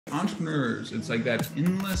Entrepreneurs, it's like that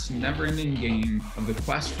endless, never-ending game of the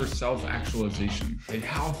quest for self-actualization. Like,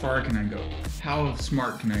 how far can I go? How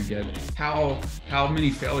smart can I get? How many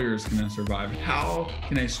failures can I survive? How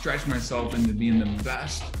can I stretch myself into being the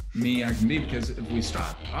best me I can be? Because if we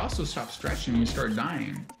also stop stretching, we start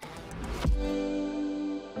dying.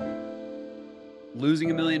 Losing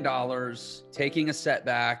 $1 million, taking a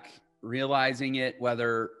setback, realizing it,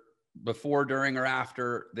 whether before, during, or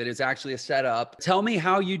after, that it's actually a setup. Tell me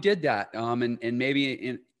how you did that, and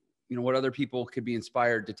maybe what other people could be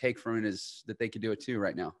inspired to take from it is that they could do it too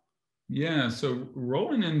right now. Yeah, so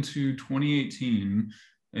rolling into 2018,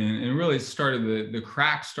 and it really started, the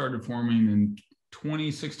cracks started forming in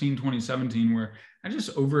 2016, 2017, where I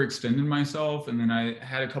just overextended myself. And then I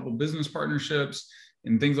had a couple business partnerships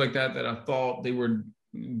and things like that I thought they were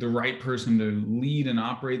the right person to lead and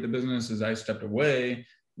operate the business. As I stepped away,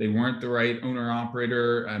 they weren't the right owner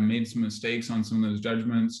operator. I made some mistakes on some of those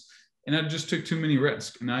judgments, and I just took too many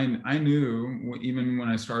risks. And I knew, even when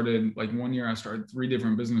I started, like one year I started 3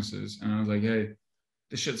 different businesses, and I was like, hey,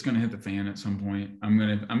 this shit's going to hit the fan at some point. I'm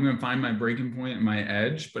going to find my breaking point and my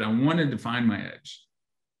edge. But I wanted to find my edge,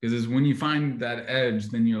 because when you find that edge,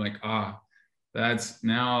 then you're like, that's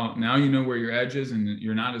now you know where your edge is, and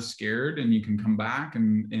you're not as scared, and you can come back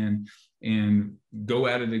and go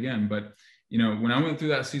at it again. But when I went through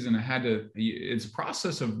that season, it's a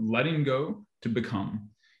process of letting go to become.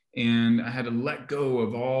 And I had to let go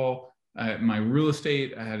of all my real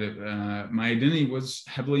estate. My identity was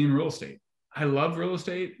heavily in real estate. I love real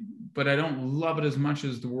estate, but I don't love it as much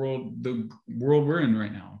as the world we're in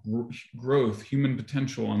right now. Growth, human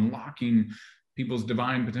potential, unlocking people's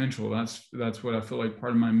divine potential. That's what I feel like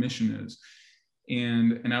part of my mission is.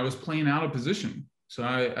 And I was playing out of position. So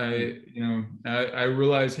I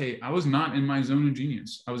realized, hey, I was not in my zone of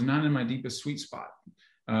genius. I was not in my deepest sweet spot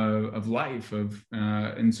of life.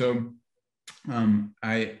 And so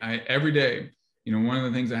I every day, one of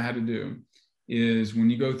the things I had to do is, when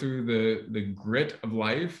you go through the grit of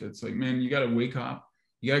life, it's like, man, you got to wake up.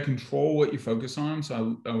 You got to control what you focus on.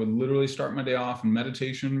 So I would literally start my day off in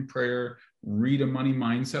meditation, prayer, read a money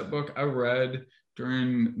mindset book. I read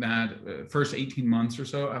during that first 18 months or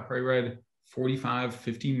so, I probably read 45,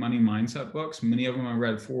 50 money mindset books. Many of them I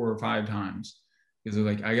read 4 or 5 times, because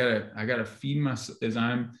like, I gotta feed myself as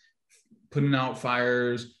I'm putting out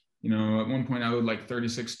fires. At one point I owed like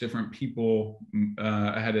 36 different people.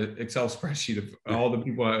 I had an Excel spreadsheet of all the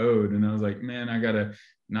people I owed. And I was like, man, I gotta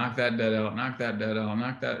knock that debt out, knock that debt out,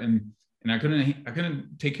 knock that. And I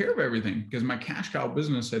couldn't take care of everything, because my cash cow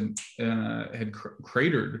business had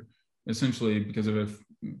cratered, essentially, because of a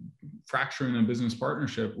fracture in a business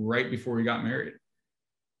partnership right before we got married.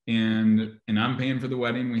 And I'm paying for the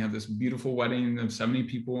wedding. We have this beautiful wedding of 70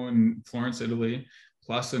 people in Florence, Italy,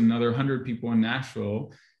 plus another 100 people in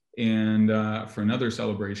Nashville, and for another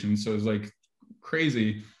celebration. So it was like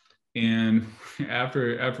crazy. And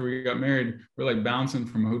after we got married, we're like bouncing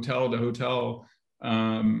from hotel to hotel,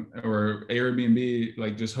 or Airbnb,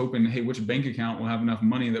 like just hoping, hey, which bank account will have enough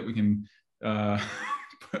money that we can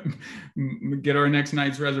get our next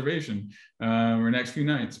night's reservation, or next few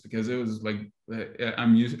nights, because it was like, I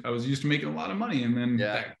was used to making a lot of money, and then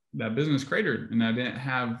that business cratered, and I didn't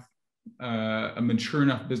have a mature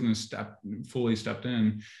enough business fully stepped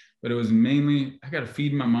in. But it was mainly, I got to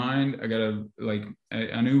feed my mind. I got to, like,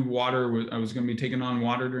 I knew I was going to be taking on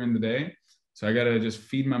water during the day. So I got to just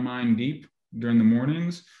feed my mind deep during the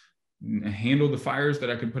mornings, handle the fires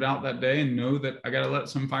that I could put out that day, and know that I got to let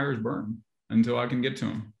some fires burn until I can get to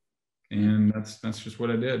them. And that's just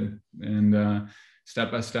what I did. And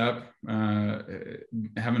step by step,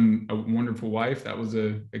 having a wonderful wife, that was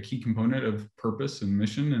a key component of purpose and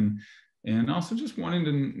mission, and also just wanting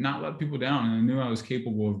to not let people down. And I knew I was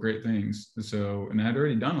capable of great things. So, and I'd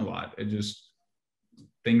already done a lot. It just,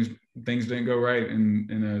 things didn't go right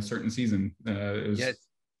in a certain season.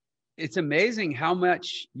 It's amazing how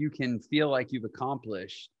much you can feel like you've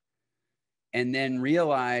accomplished, and then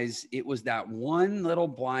realize it was that one little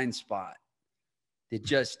blind spot that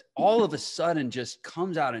just all of a sudden just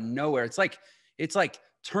comes out of nowhere. It's like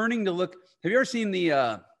turning to look. Have you ever seen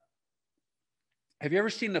the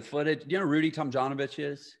footage? Do you know who Rudy Tomjanovich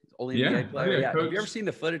is? Old NBA player. Yeah. Have you ever seen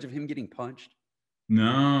the footage of him getting punched?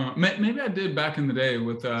 No, maybe I did back in the day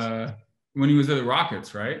with when he was at the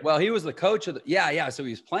Rockets, right? Well, he was the coach of so he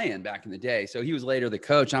was playing back in the day. So he was later the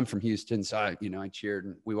coach. I'm from Houston, so I cheered,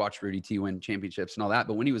 and we watched Rudy T win championships and all that.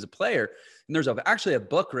 But when he was a player, and there's actually a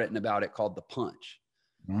book written about it called The Punch.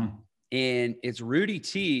 Wow. And it's Rudy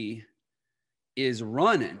T is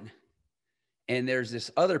running, and there's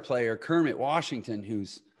this other player, Kermit Washington,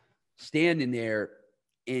 who's standing there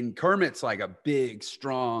And Kermit's like a big,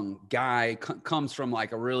 strong guy, comes from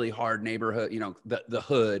like a really hard neighborhood, the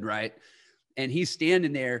hood, right? And he's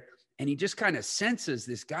standing there and he just kind of senses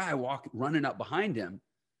this guy running up behind him.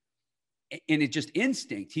 And it just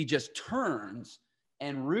instinct. He just turns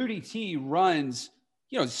and Rudy T runs,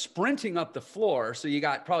 sprinting up the floor. So you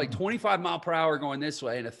got probably 25-mile-per-hour going this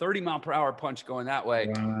way and a 30-mile-per-hour punch going that way.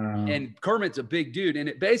 Wow. And Kermit's a big dude. And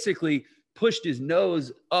it basically pushed his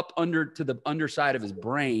nose up to the underside of his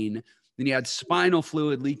brain. Then he had spinal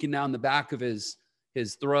fluid leaking down the back of his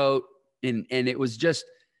throat. And it was just,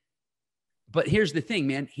 but here's the thing,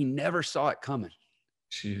 man, he never saw it coming.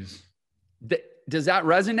 Jeez. Does that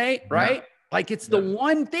resonate? Right? Yeah. Like it's the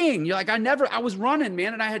one thing you're like, I was running,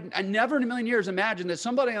 man. And I never in a million years imagined that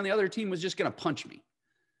somebody on the other team was just going to punch me.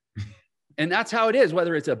 And that's how it is.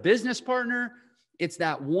 Whether it's a business partner, it's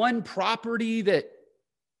that one property that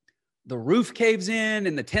the roof caves in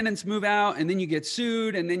and the tenants move out and then you get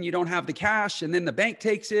sued and then you don't have the cash and then the bank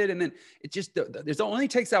takes it. And then it just, there's only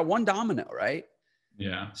takes that one domino. Right.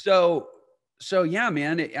 Yeah. So yeah,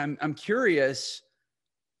 man, I'm curious.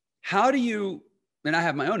 How do you, and I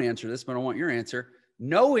have my own answer to this, but I want your answer,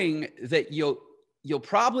 knowing that you'll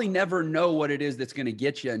probably never know what it is that's going to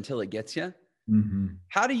get you until it gets you. Mm-hmm.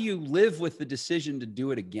 How do you live with the decision to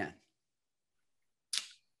do it again?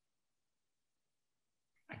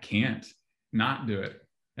 I can't not do it.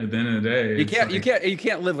 At the end of the day, you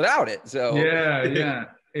can't live without it. So yeah.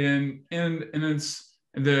 And it's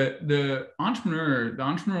the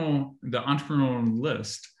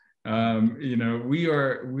entrepreneurialist.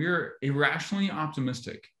 We're irrationally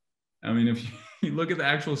optimistic. I mean, if you look at the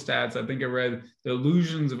actual stats, I think I read The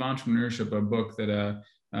Illusions of Entrepreneurship, a book that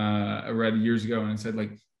I read years ago, and it said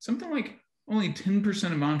like something like only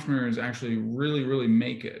 10% of entrepreneurs actually really, really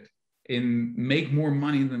make it and make more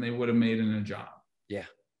money than they would have made in a job. Yeah.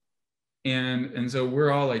 And so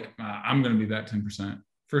we're all like, I'm going to be that 10%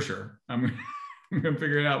 for sure. I'm going to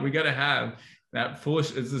figure it out. We got to have that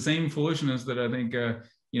foolish. It's the same foolishness that I think,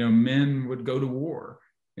 men would go to war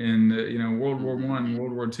in, World War I,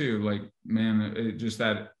 World War II. Like, man, it just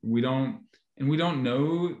that we don't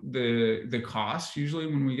know the cost usually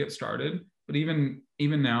when we get started. But even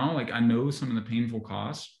now, like I know some of the painful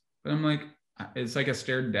costs, but I'm like, it's like I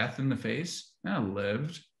stared death in the face and I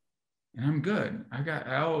lived and I'm good.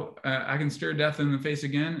 I can stare death in the face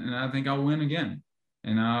again. And I think I'll win again.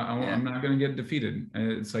 And I'm not going to get defeated.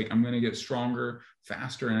 It's like, I'm going to get stronger,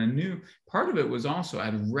 faster. And I knew part of it was also,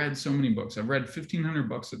 I'd read so many books. I've read 1,500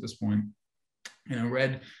 books at this point. And I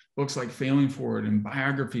read books like Failing Forward and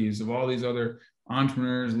biographies of all these other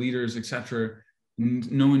entrepreneurs, leaders, etc.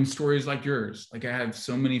 Knowing stories like yours. Like I have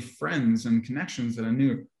so many friends and connections that I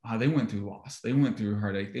knew, they went through loss. They went through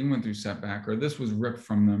heartache. They went through setback, or this was ripped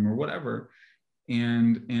from them or whatever.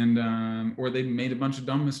 Or they made a bunch of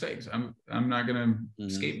dumb mistakes. I'm not going to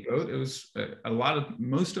scapegoat. It was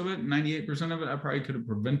most of it, 98% of it, I probably could have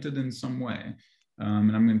prevented in some way.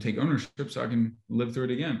 And I'm going to take ownership so I can live through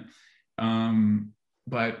it again.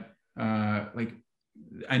 But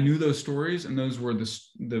I knew those stories, and those were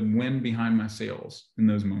the wind behind my sails in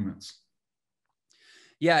those moments.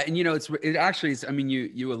 Yeah. And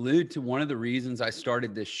you allude to one of the reasons I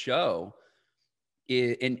started this show.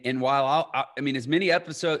 And while as many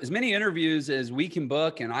episodes, as many interviews as we can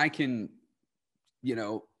book and I can,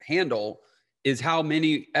 handle, is how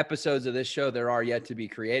many episodes of this show there are yet to be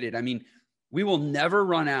created. I mean, we will never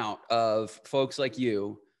run out of folks like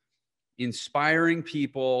you, inspiring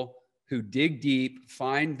people who dig deep,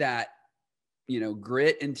 find that,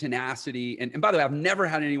 grit and tenacity. And by the way, I've never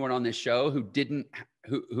had anyone on this show who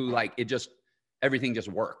everything just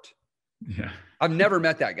worked. Yeah. I've never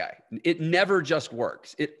met that guy. It never just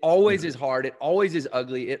works. It always is hard. It always is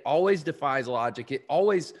ugly. It always defies logic. It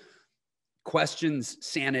always questions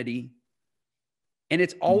sanity. And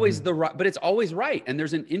it's always but it's always right. And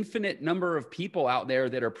there's an infinite number of people out there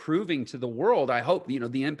that are proving to the world. I hope,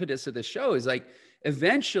 the impetus of the show is like,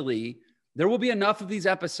 eventually there will be enough of these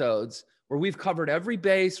episodes where we've covered every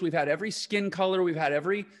base. We've had every skin color. We've had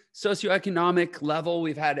every socioeconomic level.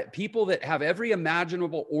 We've had people that have every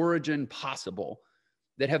imaginable origin possible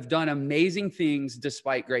that have done amazing things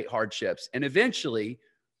despite great hardships. And eventually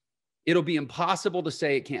it'll be impossible to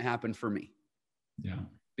say it can't happen for me. Yeah.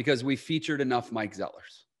 Because we featured enough Mike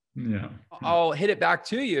Zellers. Yeah. I'll hit it back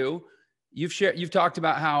to you. You've talked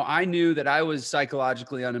about how I knew that I was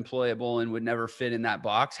psychologically unemployable and would never fit in that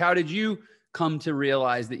box. How did you come to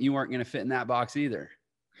realize that you weren't going to fit in that box either?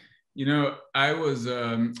 I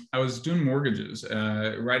was doing mortgages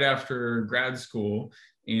right after grad school,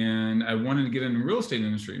 and I wanted to get in the real estate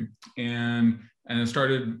industry. And I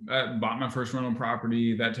bought my first rental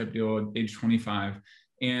property, that type of deal at age 25.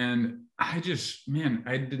 And I just, man,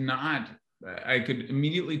 I could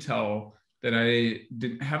immediately tell that I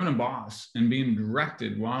didn't having a boss and being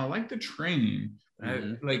directed. While I like the training,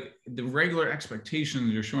 like the regular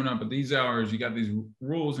expectations, you're showing up at these hours, you got these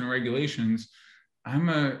rules and regulations. I'm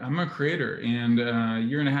a creator, and a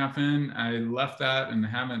year and a half in, I left that and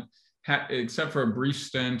haven't had, except for a brief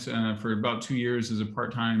stint for about 2 years as a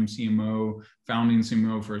part-time CMO, founding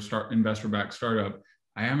CMO for a investor-backed startup.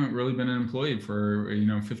 I haven't really been an employee for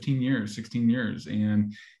 15 years, 16 years,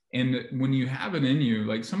 and when you have it in you,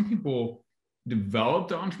 like some people develop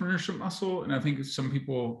the entrepreneurship muscle, and I think some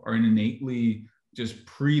people are innately just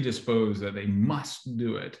predisposed that they must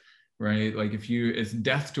do it. Right? Like it's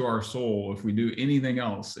death to our soul if we do anything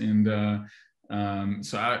else. And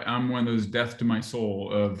so I'm one of those death to my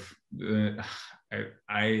soul of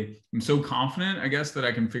I am so confident, I guess, that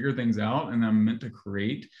I can figure things out and I'm meant to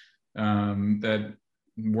create, that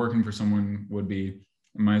working for someone would be,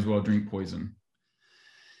 I might as well drink poison.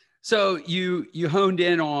 So you honed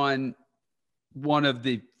in on one of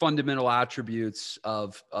the fundamental attributes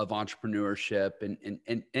of entrepreneurship,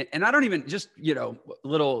 and I don't even, just,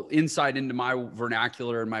 little insight into my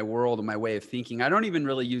vernacular and my world and my way of thinking. I don't even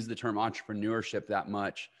really use the term entrepreneurship that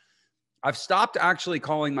much. I've stopped actually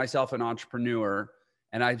calling myself an entrepreneur,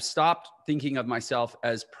 and I've stopped thinking of myself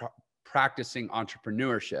as practicing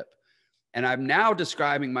entrepreneurship. And I'm now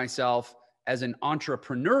describing myself as an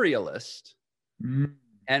entrepreneurialist. Mm.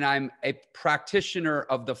 And I'm a practitioner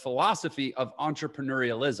of the philosophy of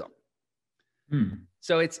entrepreneurialism.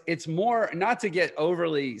 So it's more, not to get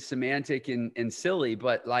overly semantic and silly,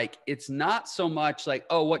 but like, it's not so much like,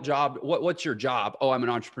 oh, what's your job? Oh, I'm an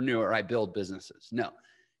entrepreneur. I build businesses. No,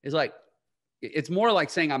 it's more like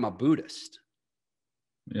saying I'm a Buddhist.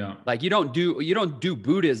 Yeah. Like you don't do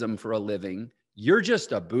Buddhism for a living. You're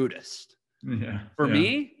just a Buddhist. Yeah. For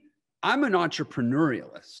me, I'm an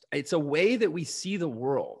entrepreneurialist. It's a way that we see the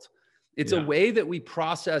world. It's a way that we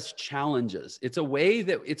process challenges. It's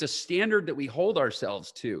a standard that we hold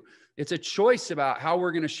ourselves to. It's a choice about how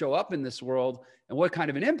we're going to show up in this world and what kind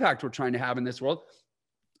of an impact we're trying to have in this world.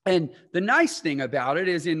 And the nice thing about it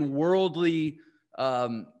is, in worldly,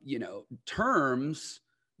 terms,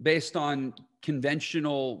 based on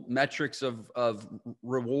conventional metrics of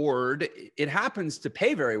reward, it happens to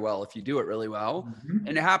pay very well if you do it really well. Mm-hmm.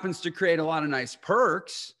 And it happens to create a lot of nice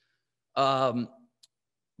perks.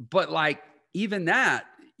 But like, even that,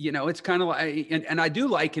 it's kind of like, and I do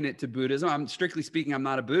liken it to Buddhism. I'm strictly speaking, I'm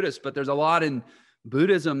not a Buddhist, but there's a lot in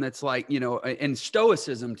Buddhism that's like, and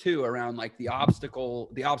Stoicism too, around like the obstacle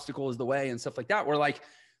is the way and stuff like that, where like,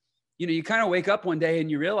 you kind of wake up one day and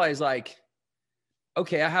you realize like,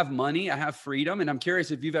 okay, I have money, I have freedom. And I'm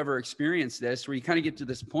curious if you've ever experienced this, where you kind of get to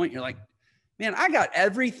this point, you're like, man, I got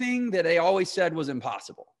everything that they always said was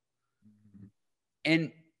impossible.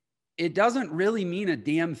 And it doesn't really mean a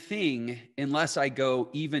damn thing unless I go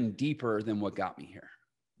even deeper than what got me here.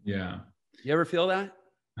 Yeah. You ever feel that?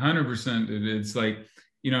 100%. It's like,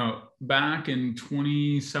 back in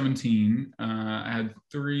 2017, I had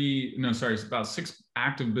about 6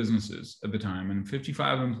 active businesses at the time and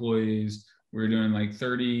 55 employees. We were doing like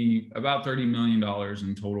about $30 million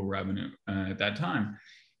in total revenue at that time.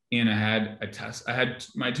 And I had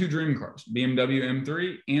my 2 dream cars, BMW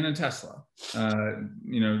M3 and a Tesla. I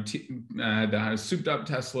had a souped up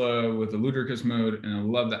Tesla with a ludicrous mode. And I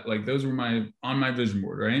love that. Like, those were on my vision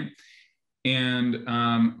board. Right. And,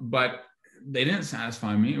 but they didn't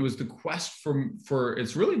satisfy me. It was the quest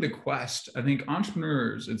it's really the quest. I think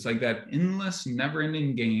entrepreneurs, it's like that endless, never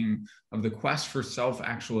ending game of the quest for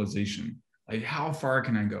self-actualization. Like, how far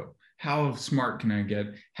can I go? How smart can I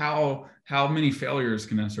get? How many failures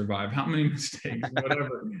can I survive? How many mistakes,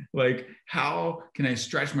 whatever. Like, how can I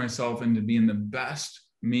stretch myself into being the best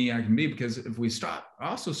me I can be? Because if we stop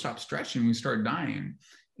stretching, we start dying.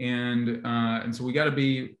 And so we got to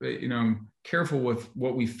be, careful with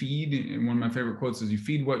what we feed. And one of my favorite quotes is, you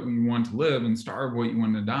feed what you want to live and starve what you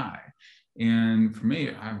want to die. And for me,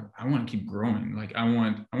 I want to keep growing. Like, I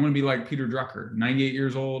want to be like Peter Drucker, 98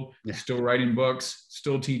 years old, still writing books,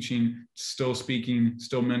 still teaching, still speaking,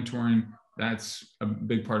 still mentoring. That's a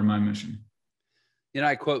big part of my mission.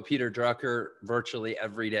 I quote Peter Drucker virtually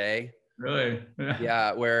every day. Really?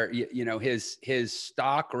 Yeah. Where, his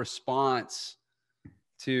stock response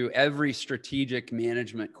to every strategic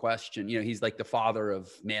management question, he's like the father of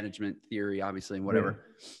management theory, obviously, and whatever.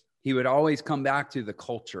 Yeah. He would always come back to the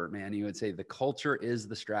culture, man. He would say, the culture is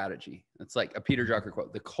the strategy. It's like a Peter Drucker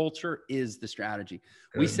quote. The culture is the strategy.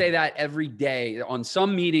 Good. We say that every day on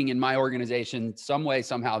some meeting in my organization, some way,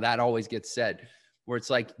 somehow, that always gets said, where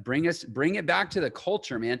it's like, bring it back to the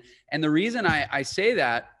culture, man. And the reason I say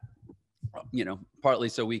that you know, partly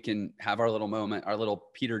so we can have our little moment, our little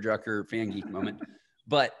Peter Drucker fan geek moment.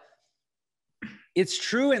 But it's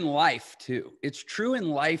true in life too. It's true in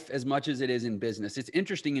life as much as it is in business. It's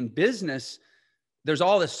interesting in business. There's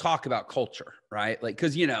all this talk about culture, right? Like,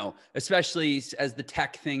 cause you know, especially as the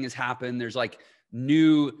tech thing has happened, there's like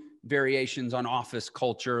new variations on office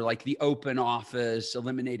culture, like the open office,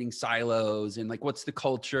 eliminating silos, and like, what's the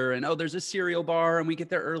culture? And, oh, there's a cereal bar and we get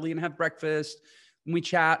there early and have breakfast and we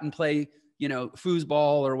chat and play, you know,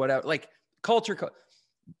 foosball or whatever, like culture.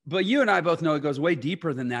 But you and I both know it goes way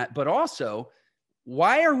deeper than that. But also,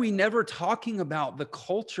 why are we never talking about the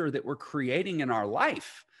culture that we're creating in our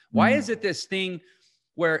life? Why is it this thing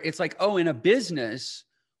where it's like, oh, in a business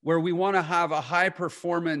where we want to have a high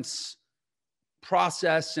performance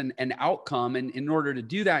process and outcome, and in order to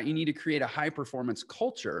do that, you need to create a high performance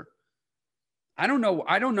culture. I don't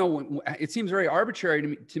know. It seems very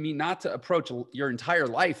arbitrary to me not to approach your entire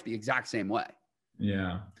life the exact same way.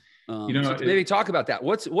 Yeah. You know, so maybe talk about that.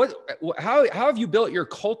 How have you built your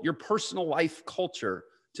personal life culture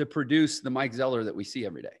to produce the Mike Zeller that we see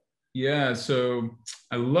every day? Yeah, so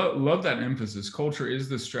I love that emphasis. Culture is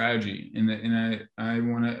the strategy, and I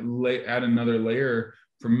want to add another layer.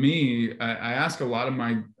 For me, I ask a lot of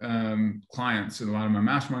my clients and a lot of my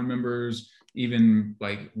mastermind members, even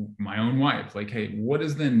like my own wife, like, hey, what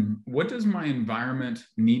does my environment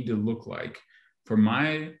need to look like for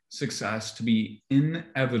my success to be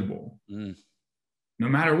inevitable, no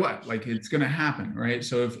matter what? Like, it's going to happen, right?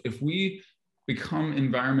 So if we become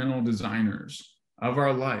environmental designers of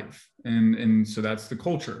our life, and so that's the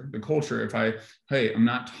culture. If I'm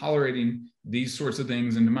not tolerating these sorts of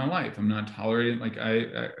things into my life, I'm not tolerating, like I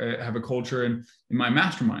have a culture in my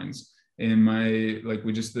masterminds, in my, like,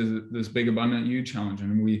 we just this big abundant you challenge,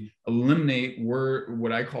 and we eliminate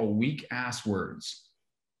what I call weak ass words.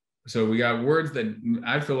 So we got words that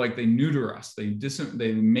I feel like they neuter us.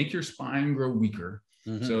 They make your spine grow weaker.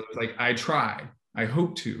 So it's like, I try, I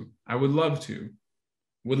hope to, I would love to.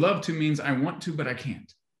 Would love to means I want to, but I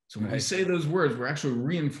can't. So when we say those words, we're actually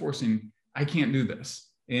reinforcing, I can't do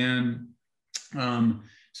this. And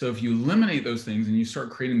so if you eliminate those things and you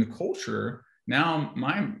start creating the culture, now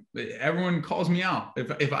everyone calls me out.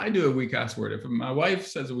 If I do a weak ass word, if my wife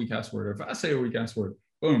says a weak ass word, or if I say a weak ass word,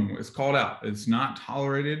 boom, it's called out. It's not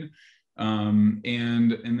tolerated. And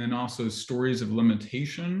then also stories of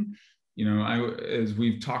limitation. You know, as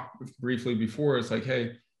we've talked briefly before, it's like,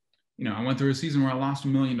 hey, you know, I went through a season where I lost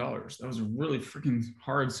 $1 million. That was a really freaking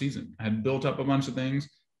hard season. I had built up a bunch of things,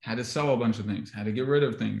 had to sell a bunch of things, had to get rid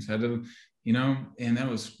of things, had to, you know, and that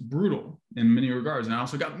was brutal in many regards. And I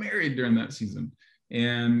also got married during that season.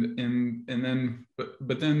 And then,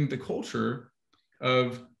 but then the culture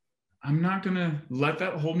of, I'm not going to let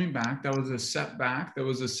that hold me back. That was a setback. That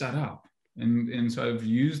was a setup. And so I've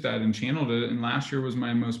used that and channeled it. And last year was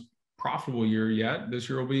my most profitable year yet. This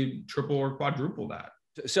year will be triple or quadruple that.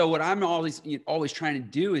 So what I'm always trying to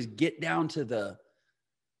do is get down to the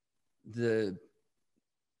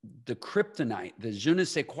kryptonite, the je ne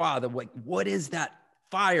sais quoi, what is that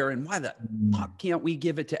fire, and why the fuck can't we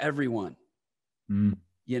give it to everyone?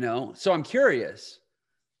 You know? So I'm curious,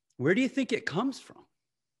 where do you think it comes from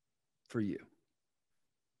for you?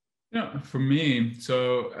 Yeah, for me.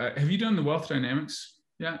 So have you done the wealth dynamics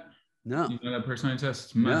yet? No. You know that personality test?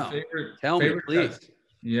 It's my favorite. Tell me, please. Test.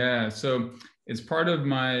 Yeah. So it's part of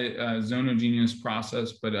my Zone of Genius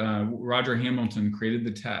process, but Roger Hamilton created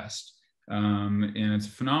the test. And it's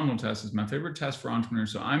a phenomenal test. It's my favorite test for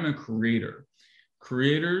entrepreneurs. So I'm a creator.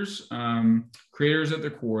 Creators at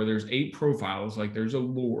the core, there's 8 profiles. Like there's a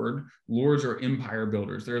lord. Lords are empire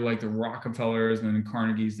builders. They're like the Rockefellers and the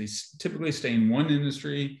Carnegies. They typically stay in one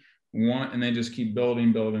industry, and they just keep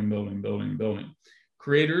building.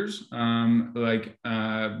 Creators, like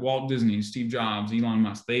Walt Disney, Steve Jobs, Elon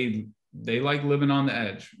Musk, they like living on the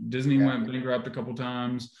edge. Disney went bankrupt a couple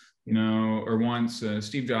times, you know, or once.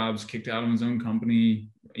 Steve Jobs kicked out of his own company.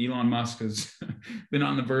 Elon Musk has been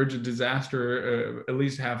on the verge of disaster at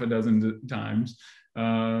least half a dozen times.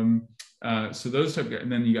 So those type,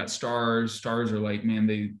 and then you got stars. Stars are like, man,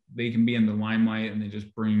 they can be in the limelight and they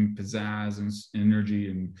just bring pizzazz and energy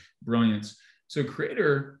and brilliance. So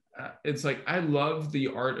creator, it's like, I love the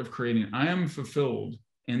art of creating. I am fulfilled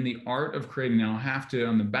in the art of creating. Now I have to,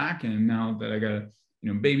 on the back end, now that I got a,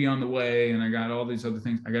 you know, baby on the way and I got all these other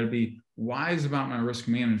things, I got to be wise about my risk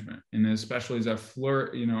management. And especially as I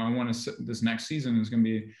flirt, you know, I want to, this next season is going to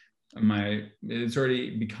be it's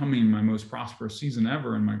already becoming my most prosperous season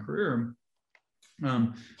ever in my career.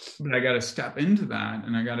 But I got to step into that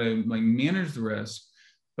and I got to like manage the risk.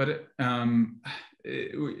 But knowing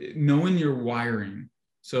your wiring,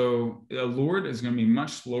 So a lord is going to be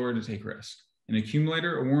much slower to take risks. An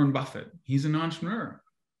accumulator, a Warren Buffett, he's an entrepreneur,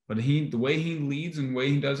 but the way he leads and the way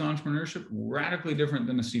he does entrepreneurship, radically different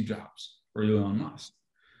than a Steve Jobs or Elon Musk.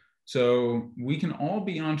 So we can all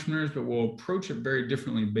be entrepreneurs, but we'll approach it very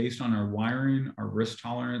differently based on our wiring, our risk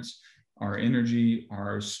tolerance, our energy,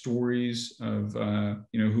 our stories of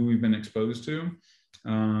who we've been exposed to.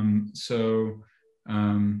 Some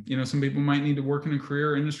people might need to work in a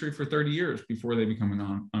career or industry for 30 years before they become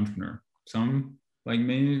an entrepreneur. Some, like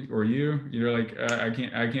me or you're like, I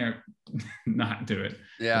can't not do it.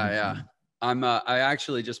 Yeah. I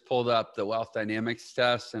actually just pulled up the wealth dynamics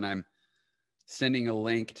test, and I'm sending a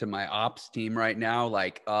link to my ops team right now.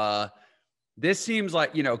 Like, this seems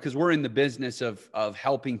like, because we're in the business of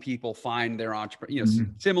helping people find their entrepreneur,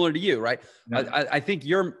 similar to you, right? Yeah. I think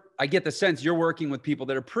I get the sense you're working with people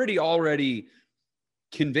that are pretty already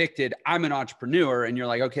convicted. I'm an entrepreneur, and you're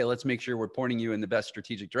like, okay, let's make sure we're pointing you in the best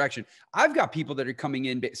strategic direction. I've got people that are coming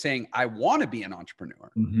in saying, I want to be an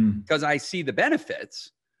entrepreneur because I see the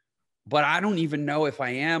benefits, but I don't even know if I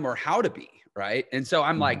am or how to be. Right. And so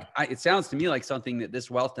I'm like, it sounds to me like something that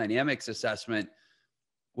this wealth dynamics assessment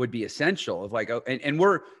would be essential of like,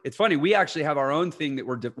 it's funny. We actually have our own thing that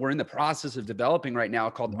we're in the process of developing right now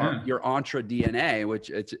called your Entre DNA, which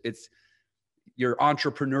it's your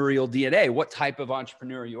entrepreneurial DNA, what type of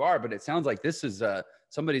entrepreneur you are. But it sounds like this is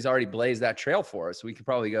somebody's already blazed that trail for us. We could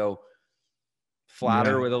probably go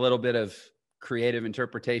flatter with a little bit of creative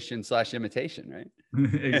interpretation / imitation, right?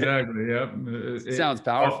 Exactly. Yep. It sounds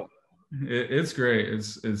powerful. It's great.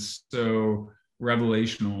 It's so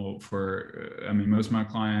revelational for, most of my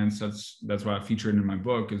clients. That's why I featured in my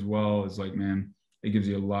book as well. Is like, man, it gives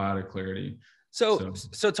you a lot of clarity. So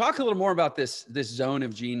talk a little more about this zone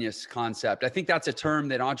of genius concept. I think that's a term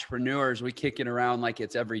that entrepreneurs, we kick it around like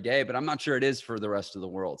it's every day, but I'm not sure it is for the rest of the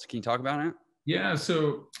world. So can you talk about it? Yeah.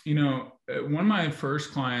 So, one of my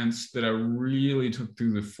first clients that I really took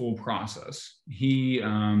through the full process, he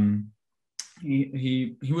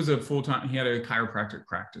was a full-time, he had a chiropractic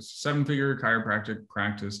practice, 7-figure chiropractic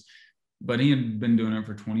practice, but he had been doing it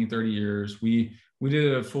for 20, 30 years. We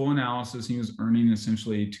did a full analysis. He was earning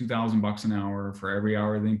essentially $2,000 an hour for every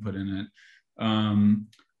hour they put in it.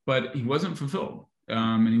 But he wasn't fulfilled.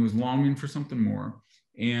 And he was longing for something more.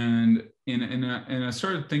 And I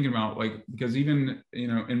started thinking about, like, because even,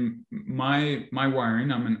 in my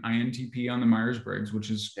wiring, I'm an INTP on the Myers-Briggs,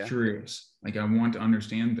 which is curious. Like, I want to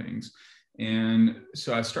understand things. And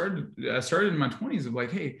so I started in my 20s of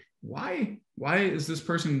like, hey, why is this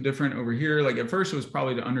person different over here? Like, at first it was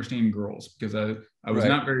probably to understand girls, because I was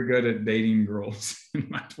not very good at dating girls in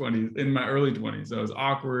my early 20s. I was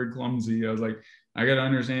awkward, clumsy. I was like, I got to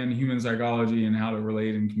understand human psychology and how to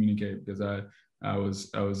relate and communicate, because I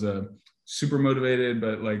was super motivated,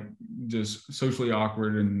 but like just socially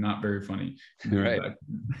awkward and not very funny. Right.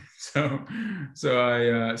 So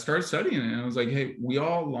I started studying it, and I was like, hey, we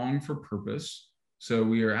all long for purpose. So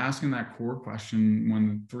we are asking that core question. One of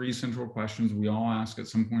the 3 central questions we all ask at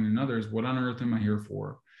some point or another is, what on earth am I here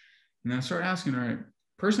for? And then I started asking, all right,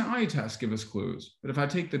 personality tests give us clues. But if I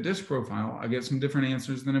take the DISC profile, I get some different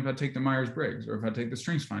answers than if I take the Myers-Briggs, or if I take the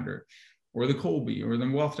Strengths Finder, or the Colby, or the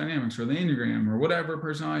Wealth Dynamics, or the Enneagram, or whatever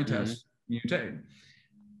personality test you take.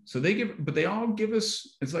 So they all give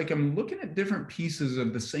us, it's like I'm looking at different pieces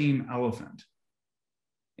of the same elephant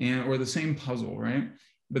or the same puzzle, right?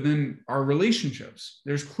 But then our relationships,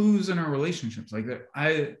 there's clues in our relationships. Like that,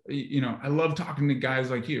 I love talking to guys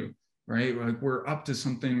like you, right? Like, we're up to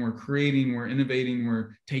something, we're creating, we're innovating,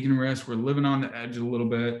 we're taking risks, we're living on the edge a little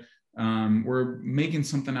bit. We're making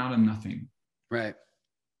something out of nothing. Right.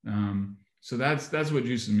 So that's what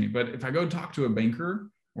juices me. But if I go talk to a banker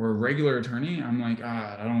or a regular attorney, I'm like,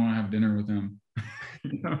 I don't want to have dinner with them.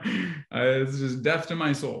 It's just death to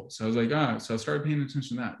my soul. So I was like, so I started paying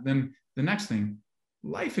attention to that. Then the next thing,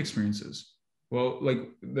 life experiences. Well, like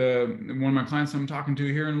one of my clients I'm talking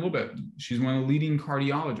to here in a little bit, she's one of the leading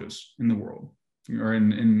cardiologists in the world, or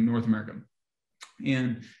in North America.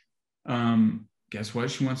 And guess what?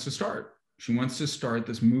 She wants to start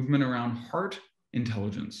this movement around heart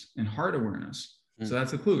intelligence and heart awareness. So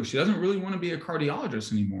that's a clue. She doesn't really want to be a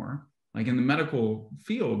cardiologist anymore, like in the medical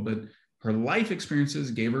field, but her life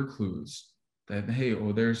experiences gave her clues that, hey,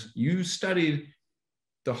 you studied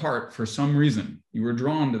the heart for some reason. You were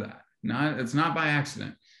drawn to that. It's not by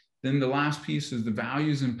accident. Then the last piece is the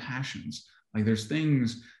values and passions. Like, there's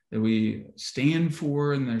things that we stand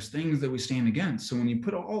for, and there's things that we stand against. So when you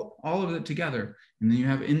put all of it together, and then you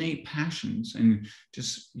have innate passions, and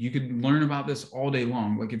you could learn about this all day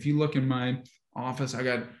long. Like, if you look in my office, I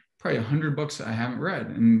got probably 100 books that I haven't read,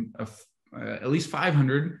 and at least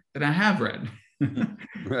 500 that I have read.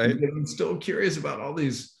 Right. Because I'm still curious about all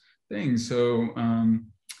these things. So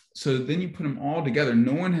then you put them all together.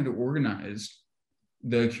 No one had organized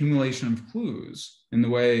the accumulation of clues in the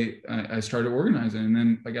way I started organizing. And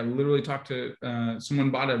then like I literally talked to someone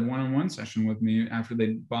bought a one-on-one session with me after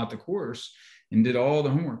they bought the course and did all the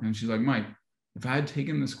homework. And she's like, Mike, if I had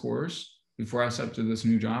taken this course before I accepted this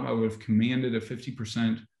new job, I would have commanded a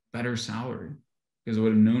 50% better salary because I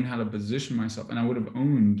would have known how to position myself and I would have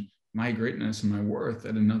owned my greatness and my worth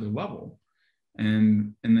at another level.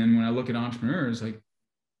 And then when I look at entrepreneurs, like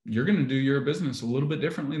you're going to do your business a little bit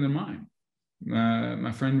differently than mine.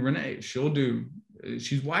 My friend Renee,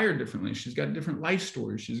 she's wired differently. She's got different life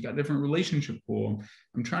stories. She's got different relationship pool.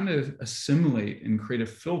 I'm trying to assimilate and create a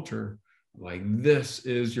filter. Like this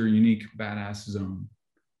is your unique badass zone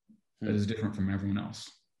that is different from everyone else.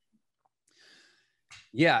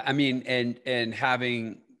 Yeah. I mean, and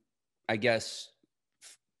having, I guess,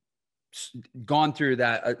 gone through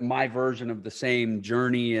that, my version of the same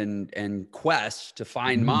journey and quest to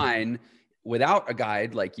find mine without a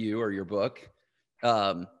guide like you or your book.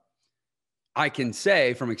 I can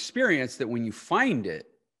say from experience that when you find it,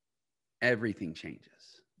 everything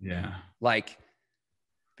changes. Yeah. Like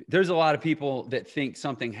there's a lot of people that think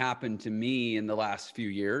something happened to me in the last few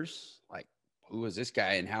years. Like, who is this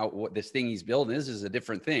guy and what this thing he's building? This is a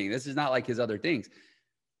different thing. This is not like his other things.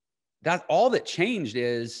 That's all that changed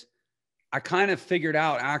is I kind of figured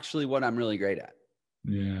out actually what I'm really great at.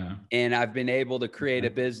 Yeah. And I've been able to create a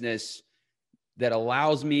business that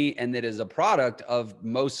allows me and that is a product of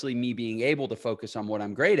mostly me being able to focus on what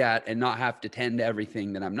I'm great at and not have to tend to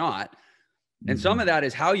everything that I'm not. And some of that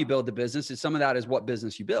is how you build the business, and some of that is what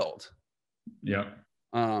business you build. Yeah.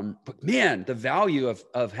 But man, the value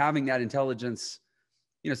of having that intelligence,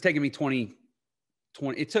 it's taken me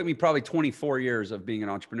it took me probably 24 years of being an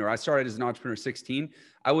entrepreneur. I started as an entrepreneur at 16.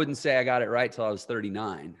 I wouldn't say I got it right till I was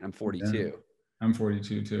 39. I'm 42. Yeah. I'm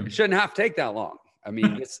 42 too. It shouldn't have to take that long. I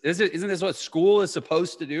mean, isn't this what school is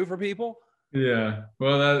supposed to do for people? Yeah.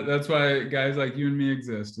 Well, that's why guys like you and me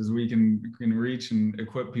exist, is we can reach and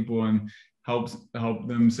equip people and help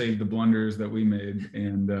them save the blunders that we made.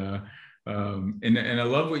 And I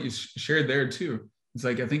love what you shared there too. It's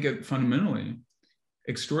like, I think fundamentally,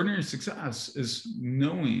 extraordinary success is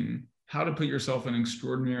knowing how to put yourself in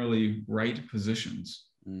extraordinarily right positions.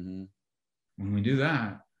 Mm-hmm. When we do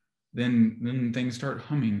that, then things start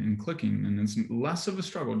humming and clicking, and it's less of a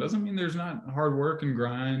struggle. It doesn't mean there's not hard work and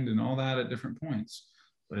grind and all that at different points,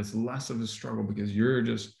 but it's less of a struggle because you're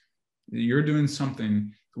doing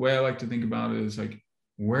something. The way I like to think about it is like,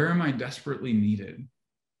 where am I desperately needed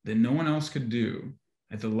that no one else could do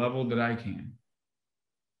at the level that I can?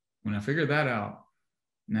 When I figure that out,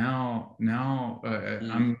 now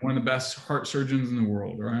I'm one of the best heart surgeons in the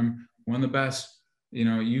world, or I'm one of the best.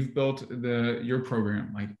 You've built your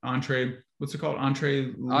program, like what's it called? Entree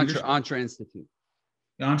Institute.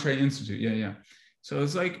 The Entree Institute. Yeah. So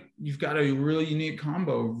it's like, you've got a really unique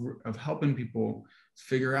combo of helping people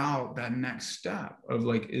figure out that next step of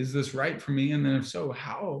like, is this right for me? And then if so,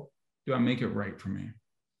 how do I make it right for me?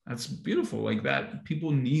 That's beautiful. Like that,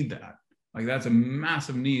 people need that. Like that's a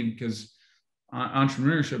massive need, because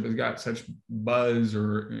entrepreneurship has got such buzz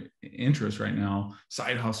or interest right now,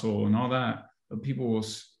 side hustle and all that. But people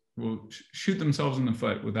will shoot themselves in the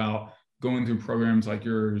foot without going through programs like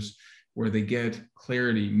yours, where they get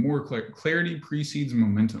clarity. Clarity precedes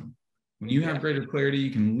momentum. When you have greater clarity, you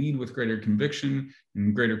can lead with greater conviction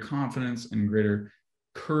and greater confidence and greater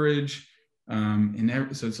courage.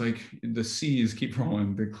 So it's like the C's keep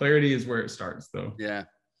rolling. The clarity is where it starts, though. Yeah.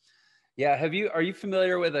 Are you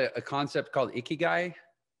familiar with a concept called Ikigai?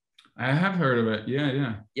 I have heard of it.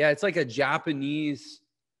 Yeah. It's like a Japanese,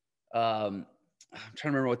 I'm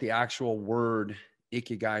trying to remember what the actual word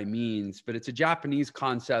Ikigai means, but it's a Japanese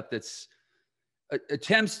concept that's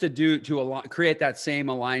attempts to create that same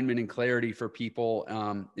alignment and clarity for people.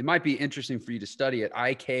 It might be interesting for you to study it.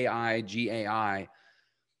 Ikigai.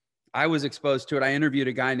 I was exposed to it. I interviewed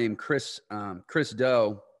a guy named Chris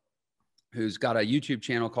Doe, who's got a YouTube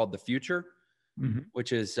channel called The Future,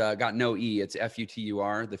 which is got no E. It's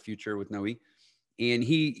Futur, The Future with no E. And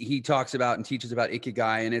he talks about and teaches about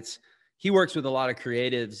Ikigai, and he works with a lot of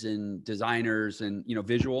creatives and designers and,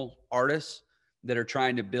 visual artists that are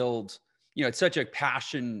trying to build, it's such a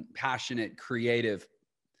passionate, creative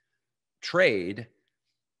trade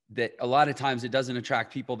that a lot of times it doesn't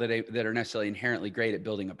attract people that are necessarily inherently great at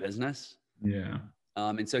building a business. Yeah.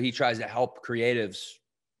 And so he tries to help creatives,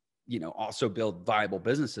 also build viable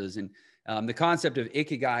businesses. And the concept of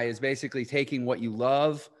Ikigai is basically taking what you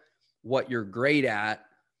love, what you're great at,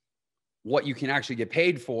 what you can actually get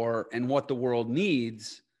paid for, and what the world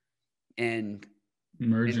needs, and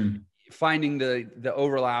Immersion. finding the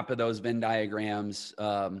overlap of those Venn diagrams.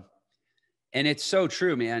 And it's so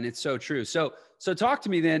true, man. It's so true. So talk to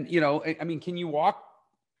me then, I mean, can you walk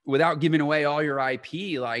without giving away all your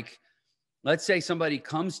IP? Like, let's say somebody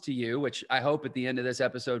comes to you, which I hope at the end of this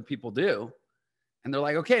episode, people do. And they're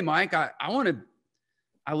like, okay, Mike, I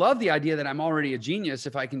love the idea that I'm already a genius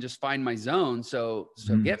if I can just find my zone. So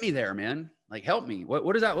get me there, man. Like, help me.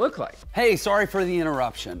 What does that look like? Hey, sorry for the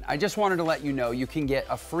interruption. I just wanted to let you know you can get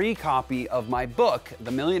a free copy of my book,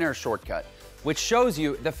 The Millionaire Shortcut, which shows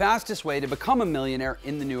you the fastest way to become a millionaire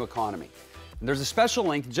in the new economy. And there's a special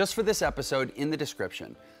link just for this episode in the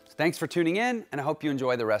description. So thanks for tuning in, and I hope you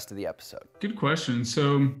enjoy the rest of the episode. Good question.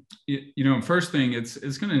 So, first thing, it's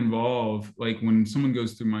going to involve, like, when someone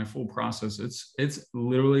goes through my full process, it's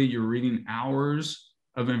literally you're reading hours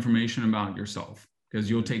of information about yourself, because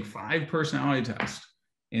you'll take 5 personality tests,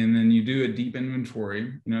 and then you do a deep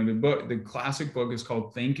inventory. The classic book is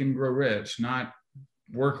called Think and Grow Rich, not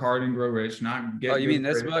Work Hard and Grow Rich, not get. Oh, you mean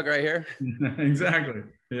this book right here? Exactly.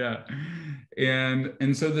 Yeah.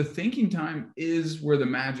 And so the thinking time is where the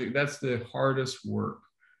magic, that's the hardest work,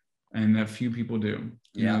 and that few people do.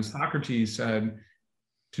 Socrates said,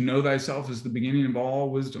 to know thyself is the beginning of all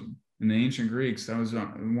wisdom. In the ancient Greeks, that was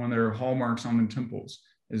one of their hallmarks on the temples,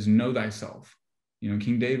 is know thyself.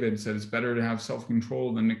 King David said it's better to have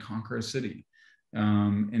self-control than to conquer a city.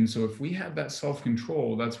 And so if we have that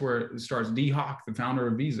self-control, that's where it starts. D. Hock, the founder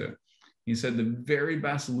of Visa, he said the very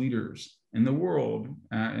best leaders in the world,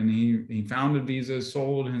 and he founded Visa,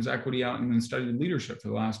 sold his equity out, and then studied leadership for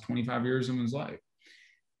the last 25 years of his life.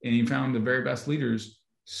 And he found the very best leaders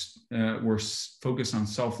were focused on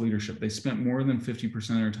self-leadership. They spent more than 50%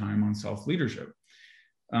 of their time on self-leadership.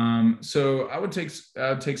 So I would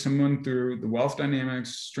take someone through the Wealth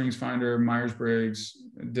Dynamics, StrengthsFinder, Myers-Briggs,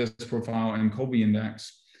 DISC Profile, and Colby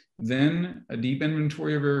Index. Then a deep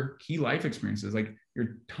inventory of your key life experiences, like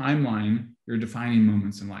your timeline, your defining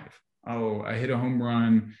moments in life. Oh, I hit a home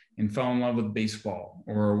run and fell in love with baseball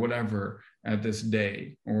or whatever at this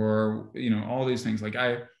day, or, all these things. Like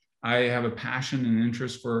I have a passion and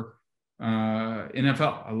interest for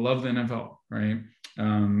NFL. I love the NFL, right?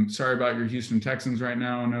 Sorry about your Houston Texans right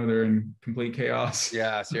now. I know they're in complete chaos.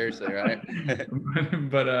 Yeah, seriously, right?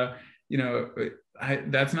 but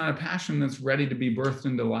that's not a passion that's ready to be birthed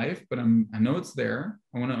into life, but I know it's there.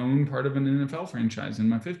 I want to own part of an NFL franchise in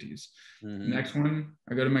my 50s. Mm-hmm. Next one,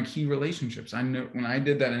 I go to my key relationships. I know when I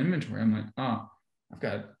did that inventory, I'm like,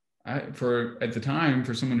 at the time,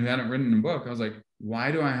 for someone who hadn't written a book, I was like,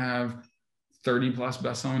 why do I have 30 plus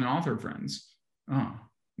best-selling author friends?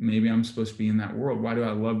 Maybe I'm supposed to be in that world. Why do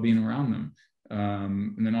I love being around them?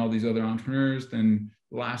 And then all these other entrepreneurs. Then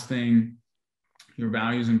the last thing, your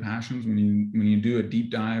values and passions. When you do a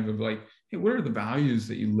deep dive of like, hey, what are the values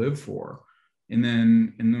that you live for? And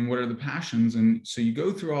then what are the passions? And so you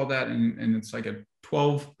go through all that, and it's like a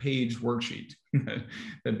 12-page worksheet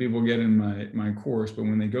that people get in my course. But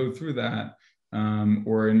when they go through that,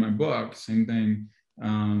 or in my book, same thing,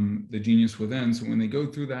 The Genius Within. So when they go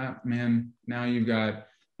through that, man, now you've got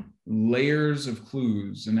layers of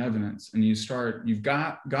clues and evidence, and you've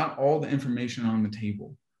got all the information on the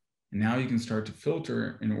table. And now you can start to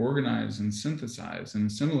filter and organize and synthesize and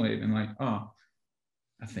assimilate, and like,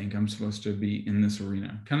 I think I'm supposed to be in this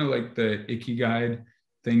arena. Kind of like the Ikigai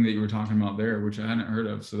thing that you were talking about there, which I hadn't heard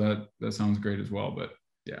of. So that sounds great as well. But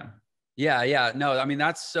yeah. Yeah. No, I mean,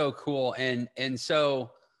 that's so cool. And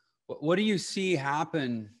so what do you see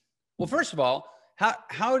happen? Well, first of all,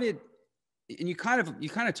 how did, and you kind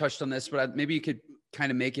of touched on this, but maybe you could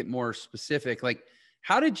kind of make it more specific. Like,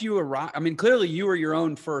 how did you arrive? I mean, clearly you were your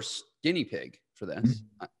own first guinea pig for this,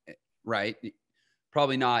 right?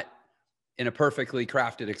 Probably not in a perfectly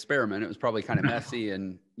crafted experiment. It was probably kind of messy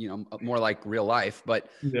and, more like real life, but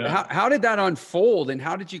yeah. How did that unfold? And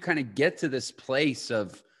how did you kind of get to this place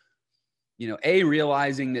of, A,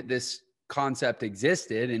 realizing that this concept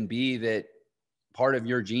existed, and B, that part of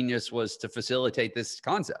your genius was to facilitate this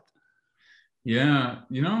concept? Yeah.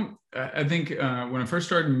 I think when I first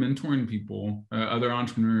started mentoring people, other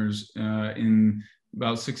entrepreneurs in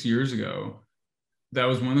about 6 years ago, that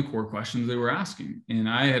was one of the core questions they were asking. And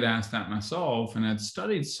I had asked that myself, and I'd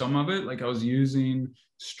studied some of it. Like I was using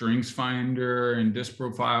StrengthsFinder and DISC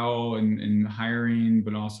Profile in hiring,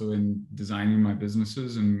 but also in designing my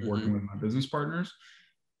businesses and working with my business partners.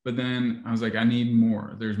 But then I was like, I need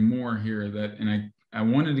more. There's more here and I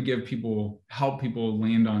wanted to help people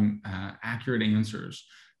land on accurate answers.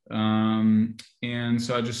 And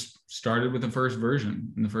so I just started with the first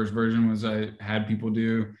version. And the first version was I had people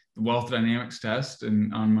do the Wealth Dynamics test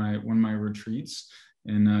and on one of my retreats.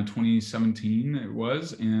 in 2017 it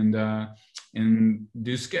was, and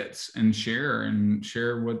do skits and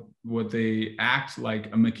share what they act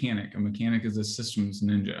like a mechanic. A mechanic is a systems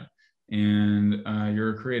ninja, and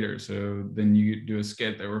you're a creator. So then you do a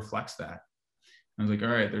skit that reflects that. I was like, all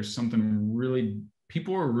right, there's something really,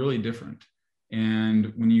 people are really different.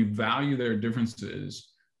 And when you value their differences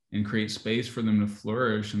and create space for them to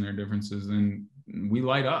flourish in their differences, then we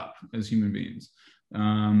light up as human beings.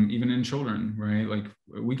 Even in children, right? Like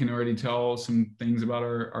we can already tell some things about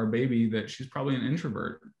our baby that she's probably an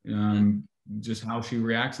introvert, just how she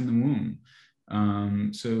reacts in the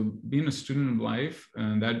womb. So being a student of life,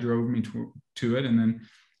 that drove me to it. And then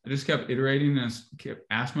I just kept iterating and kept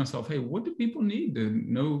asking myself, hey, what do people need to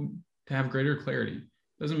know to have greater clarity?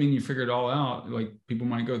 Doesn't mean you figure it all out. Like people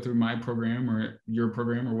might go through my program or your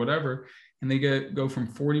program or whatever, and they go from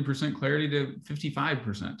 40% clarity to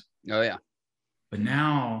 55%. Oh yeah. But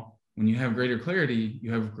now when you have greater clarity,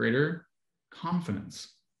 you have greater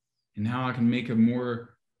confidence. And now I can make a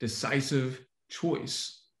more decisive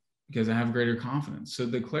choice because I have greater confidence. So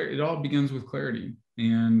it all begins with clarity.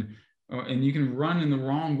 And you can run in the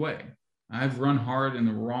wrong way. I've run hard in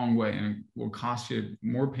the wrong way, and it will cost you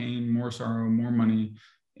more pain, more sorrow, more money,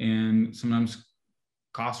 and sometimes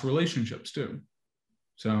cost relationships too.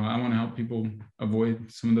 So I want to help people avoid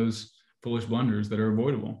some of those foolish blunders that are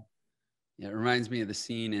avoidable. Yeah, it reminds me of the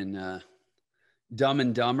scene in Dumb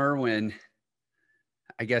and Dumber when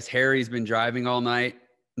I guess Harry's been driving all night.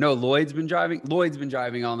 No, Lloyd's been driving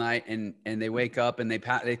all night, and they wake up and they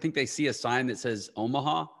think they see a sign that says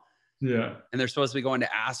Omaha. Yeah. And they're supposed to be going to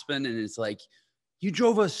Aspen, and it's like, you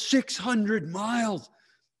drove us 600 miles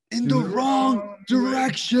in the wrong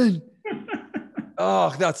direction.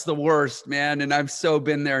 Oh, that's the worst, man. And I've so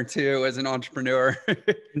been there too as an entrepreneur.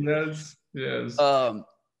 Yes. Yes.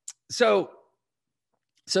 So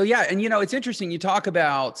yeah. And it's interesting. You talk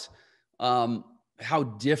about how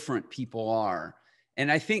different people are.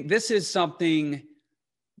 And I think this is something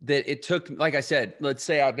that it took, like I said, let's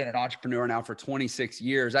say I've been an entrepreneur now for 26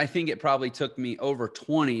 years. I think it probably took me over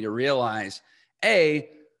 20 to realize,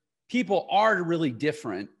 people are really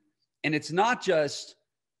different. And it's not just,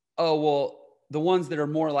 oh, well, the ones that are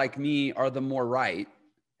more like me are the more right.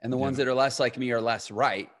 And the ones that are less like me are less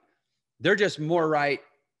right. They're just more right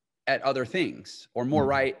at other things, or more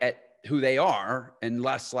right at who they are, and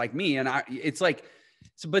less like me. And it's like,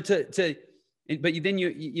 so, but then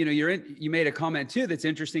you made a comment too that's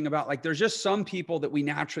interesting about, like, there's just some people that we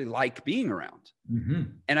naturally like being around. Mm-hmm.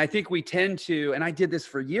 And I think we tend to, and I did this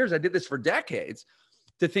for years, I did this for decades,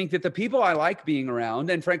 to think that the people I like being around,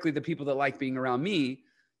 and frankly, the people that like being around me,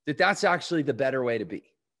 that's actually the better way to be.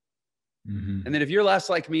 Mm-hmm. And then if you're less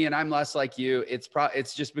like me and I'm less like you,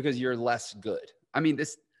 it's just because you're less good. I mean,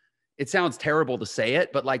 it sounds terrible to say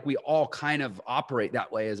it, but like we all kind of operate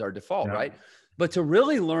that way as our default, right? But to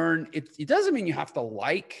really learn, it doesn't mean you have to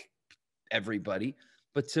like everybody,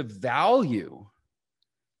 but to value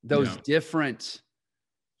those different,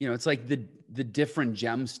 it's like the different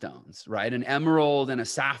gemstones, right? An emerald and a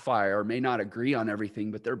sapphire may not agree on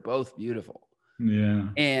everything, but they're both beautiful. Yeah.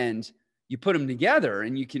 And you put them together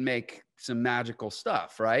and you can make some magical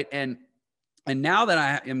stuff, right? And now that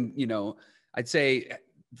I am, I'd say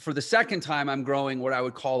for the second time, I'm growing what I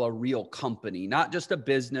would call a real company, not just a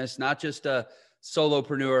business, not just a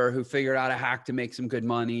solopreneur who figured out a hack to make some good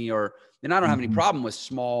money, and I don't have any problem with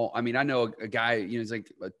small. I mean, I know a guy, he's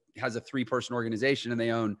like, has a 3-person organization and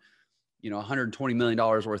they own, $120 million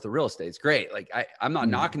worth of real estate. It's great. Like I'm not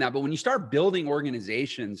knocking that, but when you start building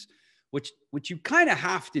organizations, which you kind of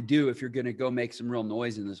have to do if you're going to go make some real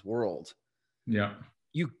noise in this world. Yeah.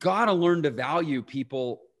 You got to learn to value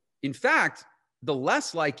people. In fact, the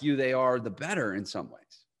less like you they are, the better in some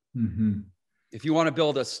ways. Mm-hmm. If you want to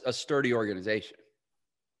build a sturdy organization.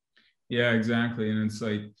 Yeah, exactly. And it's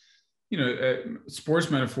like, sports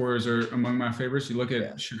metaphors are among my favorites. You look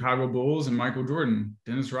at Chicago Bulls and Michael Jordan.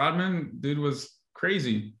 Dennis Rodman, dude was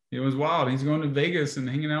crazy. It was wild. He's going to Vegas and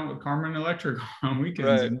hanging out with Carmen Electric on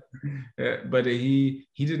weekends. Right. But he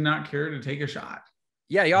did not care to take a shot.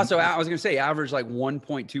 Yeah, he also, I was going to say, averaged like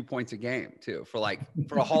 1.2 points a game too, for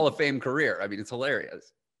a Hall of Fame career. I mean, it's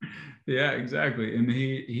hilarious. Yeah, exactly. And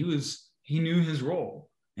he knew his role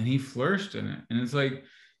and he flourished in it. And it's like,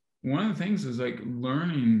 one of the things is like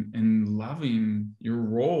learning and loving your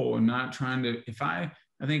role and not trying to, I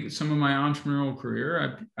think some of my entrepreneurial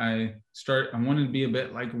career, I wanted to be a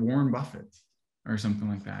bit like Warren Buffett or something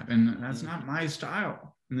like that. And that's not my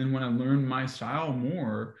style. And then when I learned my style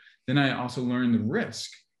more, then I also learned the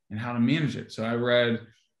risk and how to manage it. So I read,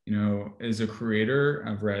 as a creator,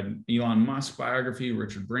 I've read Elon Musk's biography,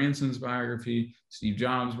 Richard Branson's biography, Steve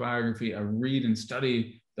Jobs' biography. I read and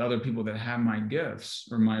study the other people that have my gifts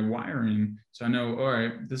or my wiring. So I know, all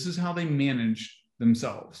right, this is how they manage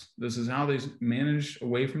themselves. This is how they manage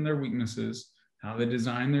away from their weaknesses, how they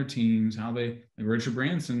design their teams, like Richard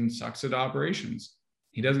Branson sucks at operations.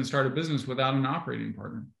 He doesn't start a business without an operating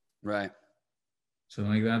partner. Right. So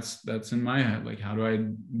like that's in my head. Like, how do I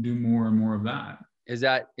do more and more of that? Is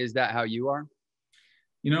that how you are?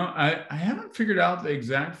 I haven't figured out the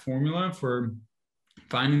exact formula for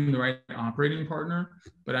finding the right operating partner,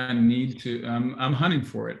 but I need to, I'm hunting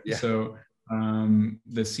for it. Yeah. So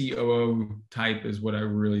the COO type is what I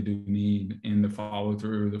really do need, in the follow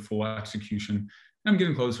through, the full execution. I'm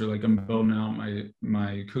getting closer. Like, I'm building out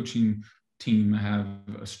my coaching team. I have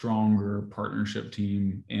a stronger partnership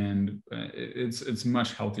team, and it's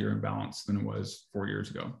much healthier and balanced than it was 4 years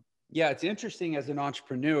ago. Yeah, it's interesting as an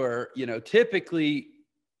entrepreneur, typically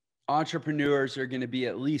entrepreneurs are going to be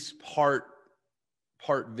at least part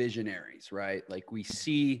visionaries, right? Like, we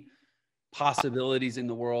see possibilities in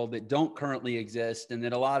the world that don't currently exist, and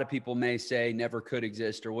that a lot of people may say never could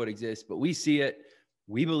exist or would exist, but we see it,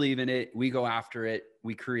 we believe in it, we go after it,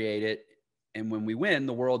 we create it. And when we win,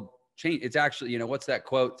 the world change. It's actually, what's that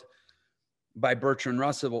quote by Bertrand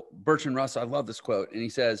Russell? I love this quote. And he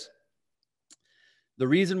says, "The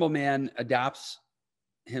reasonable man adapts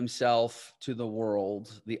himself to the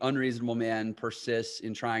world. The unreasonable man persists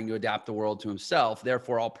in trying to adapt the world to himself.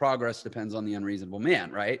 Therefore, all progress depends on the unreasonable man,"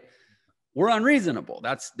 right? We're unreasonable.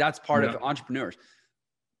 That's part of entrepreneurs.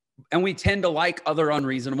 And we tend to like other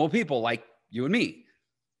unreasonable people, like you and me.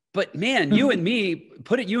 But man, you and me,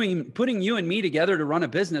 putting you and me together to run a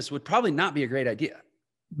business would probably not be a great idea.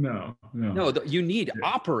 No. You need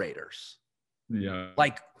operators. Yeah.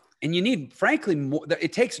 And you need, frankly, more.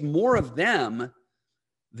 It takes more of them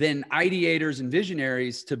than ideators and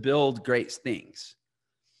visionaries to build great things.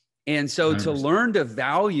 And so 100%. To learn to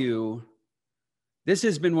value, this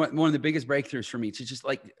has been one of the biggest breakthroughs for me. To just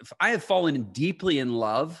I have fallen deeply in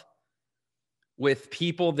love with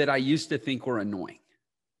people that I used to think were annoying,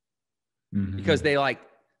 because they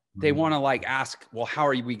want to ask, well, how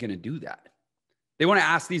are we going to do that? They want to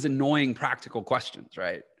ask these annoying practical questions,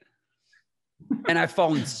 right? And I've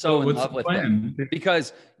fallen so in love with them,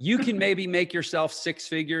 because you can maybe make yourself 6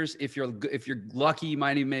 figures. If you're lucky, you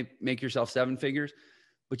might even make yourself 7 figures,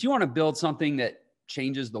 but you want to build something that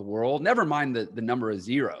changes the world. Never mind the number of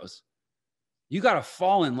zeros. You got to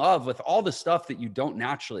fall in love with all the stuff that you don't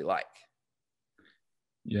naturally like.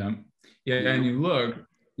 Yeah. And you look,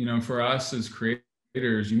 for us as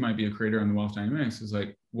creators, you might be a creator on the Wealth Dynamics, is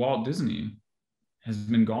like Walt Disney has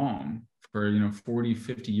been gone for 40,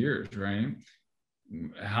 50 years, right?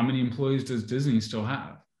 How many employees does Disney still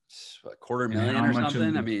have? 250,000 or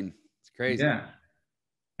something. I mean, it's crazy. Yeah.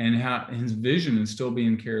 And how his vision is still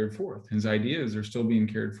being carried forth. His ideas are still being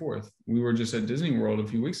carried forth. We were just at Disney World a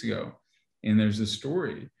few weeks ago, and there's this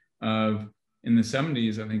story of, in the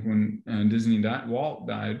 70s, I think, when Walt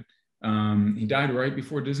died, he died right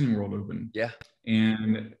before Disney World opened. Yeah.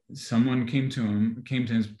 And someone came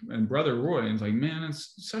to his brother Roy, and was like, "Man,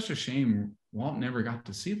 it's such a shame Walt never got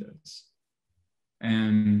to see this."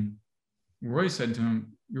 And Roy said to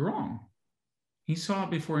him, "You're wrong. He saw it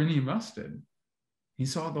before any of us did. He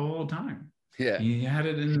saw it the whole time. Yeah. He had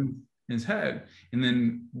it in his head." And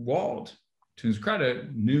then Walt, to his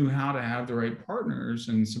credit, knew how to have the right partners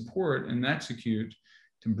and support and execute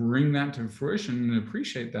to bring that to fruition and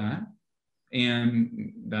appreciate that.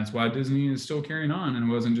 And that's why Disney is still carrying on, and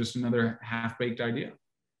it wasn't just another half-baked idea.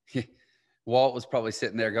 Walt was probably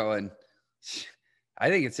sitting there going, "I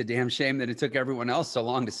think it's a damn shame that it took everyone else so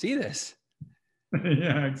long to see this."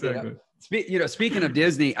 Yeah, exactly. Speaking of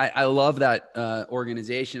Disney, I love that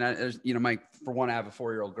organization. I have a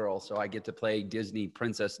 4-year-old girl, so I get to play Disney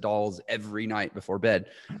princess dolls every night before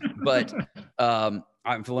bed. But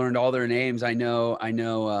I've learned all their names. I know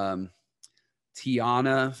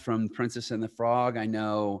Tiana from Princess and the Frog. I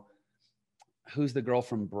know, who's the girl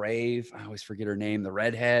from Brave? I always forget her name. The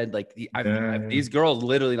redhead. These girls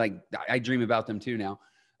literally, I dream about them too now.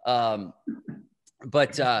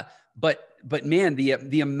 But man,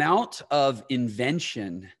 the amount of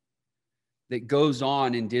invention that goes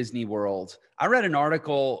on in Disney World. I read an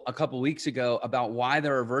article a couple of weeks ago about why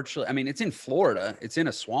there are it's in Florida, it's in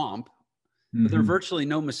a swamp, but there are virtually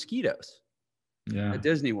no mosquitoes at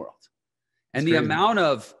Disney World. And the amount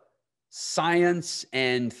of science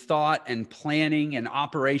and thought and planning and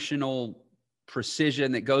operational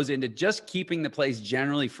precision that goes into just keeping the place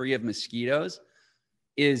generally free of mosquitoes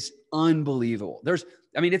is unbelievable.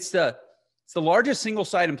 It's the largest single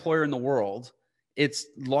site employer in the world. It's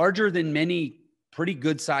larger than many pretty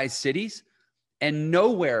good sized cities. And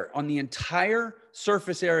nowhere on the entire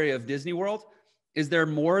surface area of Disney World is there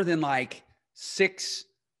more than like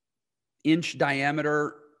 6-inch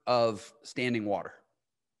diameter of standing water.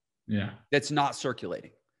 Yeah. That's not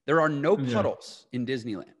circulating. There are no Yeah. puddles in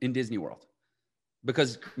Disneyland, in Disney World,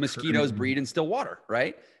 because mosquitoes breed in still water,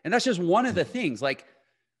 right? And that's just one of the things. Like,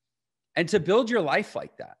 and to build your life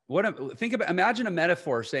like that, imagine a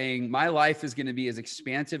metaphor saying my life is going to be as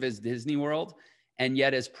expansive as Disney World, and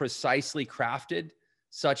yet as precisely crafted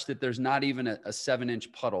such that there's not even a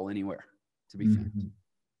 7-inch puddle anywhere to be found.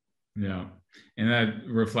 Yeah. And that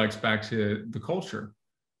reflects back to the culture,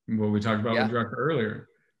 what we talked about with Drucker earlier.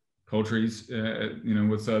 Culture eats,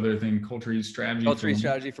 what's the other thing? Culture eats strategy. Culture eats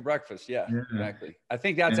strategy for breakfast. Yeah, exactly. I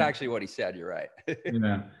think that's actually what he said. You're right.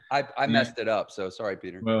 Yeah. I messed it up. So sorry,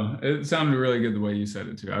 Peter. Well, it sounded really good the way you said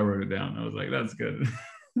it too. I wrote it down. I was like, that's good.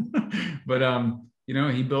 But,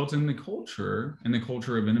 he built in the culture and the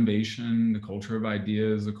culture of innovation, the culture of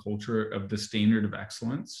ideas, the culture of the standard of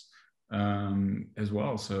excellence as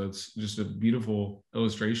well. So it's just a beautiful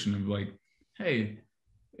illustration of like, hey,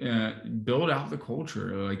 build out the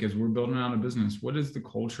culture. Like as we're building out a business, what is the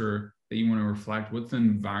culture that you want to reflect? What's the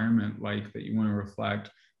environment like that you want to reflect?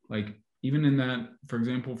 Like even in that, for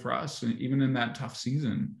example, for us, even in that tough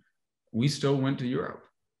season, we still went to Europe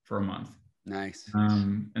for a month. Nice.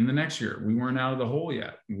 And the next year, we weren't out of the hole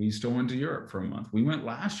yet. We still went to Europe for a month. We went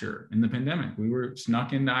last year in the pandemic. We were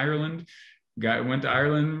snuck into Ireland. Went to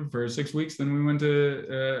Ireland for 6 weeks. Then we went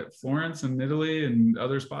to Florence and Italy and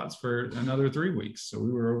other spots for another 3 weeks. So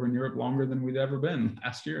we were over in Europe longer than we'd ever been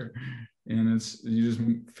last year. And you just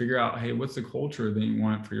figure out, hey, what's the culture that you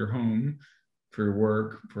want for your home, for your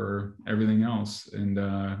work, for everything else, and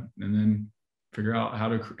then figure out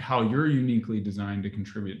how you're uniquely designed to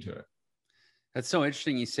contribute to it. That's so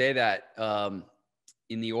interesting you say that.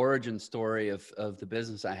 In the origin story of the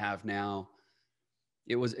business I have now,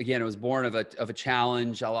 it was born of a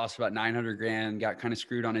challenge. I lost about 900 grand, got kind of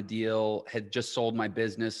screwed on a deal, had just sold my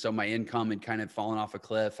business. So my income had kind of fallen off a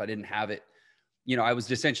cliff. I didn't have it. I was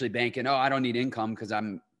essentially banking, I don't need income because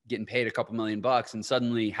I'm getting paid a couple $1,000,000, and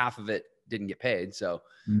suddenly half of it didn't get paid. So,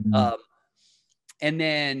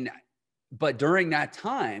 but during that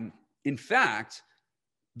time, in fact,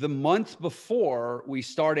 the month before we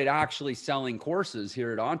started actually selling courses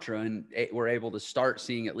here at Entre and we're able to start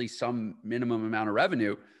seeing at least some minimum amount of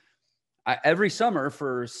revenue, every summer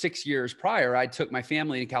for 6 years prior, I took my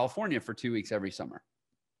family to California for 2 weeks every summer.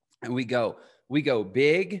 And we go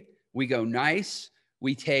big, we go nice.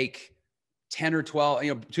 We take 10 or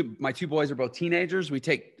 12, my two boys are both teenagers. We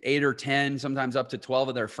take 8 or 10, sometimes up to 12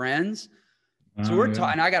 of their friends. So we're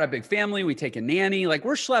talking, and I got a big family. We take a nanny, like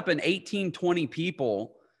we're schlepping 18, 20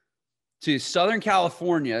 people to Southern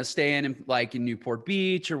California, staying in Newport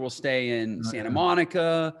Beach, or we'll stay in Santa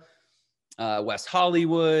Monica, West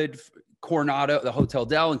Hollywood, Coronado, the Hotel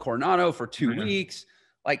Del in Coronado for 2 weeks.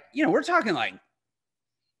 Like, we're talking like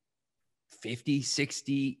 50,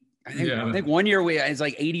 60. I think one year it's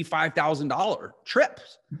like $85,000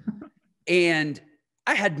 trips. And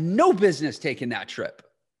I had no business taking that trip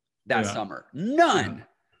that summer. None. Yeah.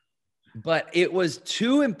 But it was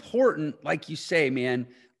too important. Like you say, man,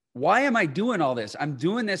 why am I doing all this? I'm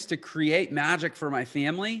doing this to create magic for my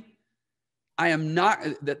family. I am not,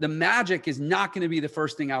 the magic is not going to be the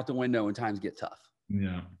first thing out the window when times get tough.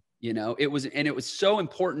 Yeah. It was so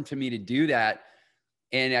important to me to do that.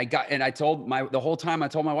 And the whole time I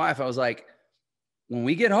told my wife, I was like, when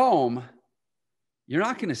we get home, you're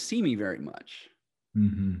not going to see me very much.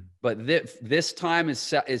 Mm-hmm. But this time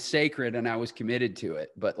is sacred, and I was committed to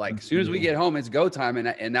it. But like, as soon as we get home, it's go time.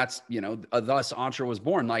 And that's, thus Entre was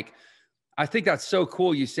born. Like, I think that's so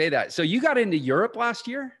cool you say that. So you got into Europe last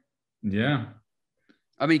year? Yeah.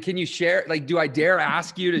 I mean, can you share, like, do I dare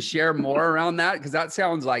ask you to share more around that? Because that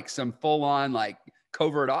sounds like some full on like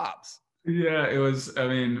covert ops. Yeah, it was,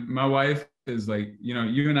 my wife is like,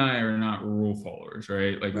 you and I are not rule followers,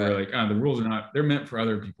 right? Like we're like, the rules are not, they're meant for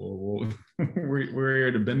other people. We're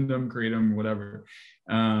here to bend them, create them, whatever.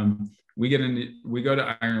 We go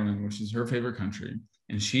to Ireland, which is her favorite country.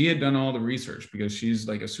 And she had done all the research because she's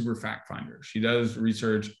like a super fact finder. She does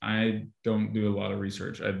research. I don't do a lot of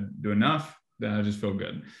research. I do enough that I just feel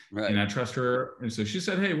good. Right. And I trust her. And so she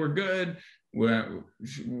said, hey, we're good.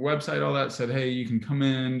 Website, all that said, hey, you can come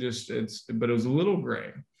in, but it was a little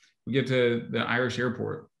gray. We get to the Irish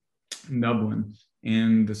airport in Dublin,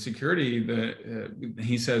 and the security,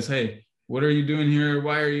 he says, hey, what are you doing here?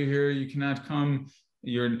 Why are you here? You cannot come.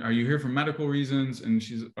 Are you here for medical reasons? And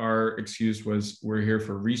our excuse was, we're here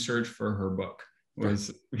for research for her book.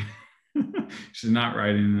 She's not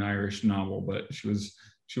writing an Irish novel, but she was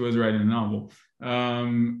writing a novel.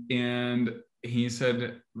 And he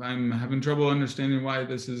said, I'm having trouble understanding why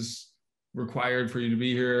this is required for you to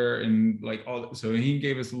be here. And like all, so he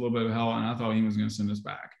gave us a little bit of hell, and I thought he was going to send us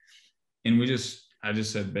back. And I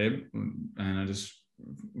just said, babe, and I just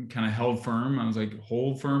kind of held firm. I was like,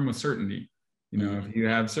 hold firm with certainty. You know, if you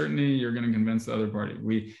have certainty, you're going to convince the other party.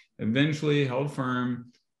 We eventually held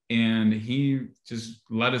firm, and he just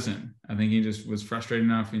let us in. I think he just was frustrated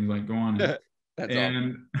enough. He's like, go on. That's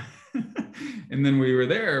and and then we were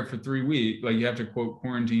there for 3 weeks. Like, you have to quote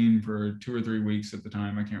quarantine for 2 or 3 weeks at the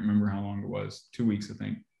time. I can't remember how long it was. 2 weeks, I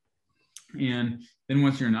think. And then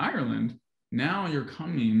once you're in Ireland, now you're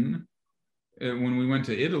coming. When we went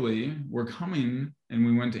to Italy, we're coming, and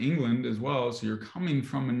we went to England as well. So you're coming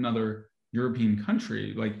from another European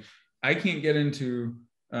country. Like, I can't get into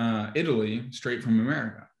Italy straight from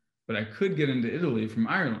America, but I could get into Italy from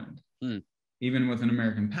Ireland, even with an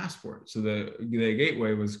American passport. So the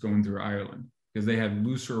gateway was going through Ireland because they had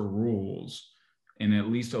looser rules and at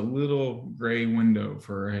least a little gray window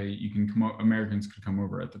for, hey, you can come up, Americans could come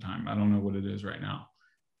over at the time. I don't know what it is right now,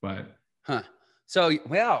 but. So,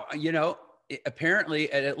 well, you know, apparently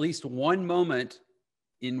at least one moment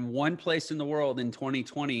in one place in the world in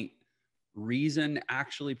 2020, reason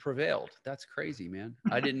actually prevailed. That's crazy, man.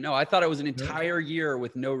 I didn't know. I thought it was an entire year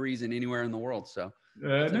with no reason anywhere in the world. So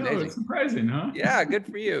no, it's surprising, huh? Yeah, good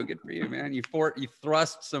for you. Good for you, man. You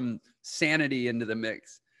thrust some sanity into the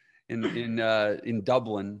mix in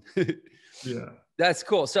Dublin. Yeah. That's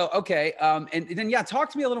cool. So, okay. And then, yeah, talk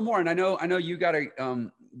to me a little more. And I know you got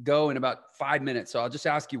to go in about 5 minutes. So I'll just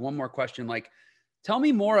ask you one more question. Like, tell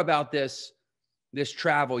me more about this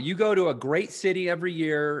travel. You go to a great city every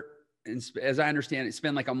year. And as I understand it,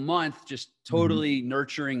 spend like a month just totally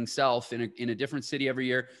nurturing self in a different city every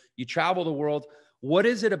year. You travel the world. What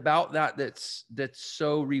is it about that's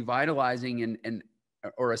so revitalizing and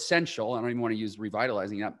or essential? I don't even want to use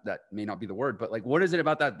revitalizing. That may not be the word, but like, what is it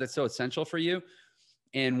about that's so essential for you?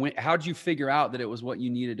 And how did you figure out that it was what you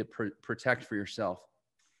needed to protect for yourself?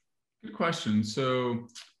 Good question. So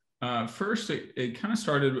first, it kind of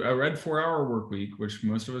started. I read 4 Hour Work Week, which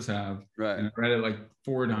most of us have, right? And I read it like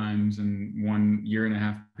 4 times in 1 1.5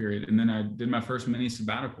 year period. And then I did my first mini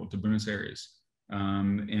sabbatical to Buenos Aires,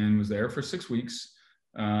 and was there for 6 weeks.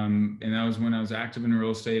 And that was when I was active in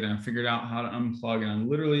real estate, and I figured out how to unplug. And I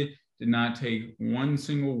literally did not take one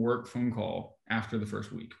single work phone call after the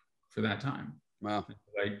first week for that time. Wow.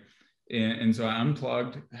 And so I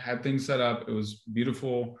unplugged, had things set up. It was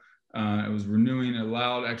beautiful. It was renewing. It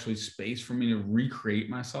allowed actually space for me to recreate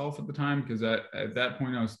myself at the time, because at that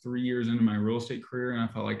point I was 3 years into my real estate career, and I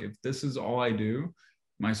felt like if this is all I do,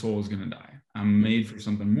 my soul is going to die. I'm made for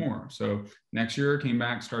something more. So next year I came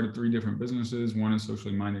back, started 3 different businesses. One is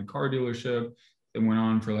socially minded car dealership. It went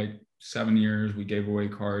on for like 7 years. We gave away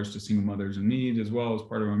cars to single mothers in need as well as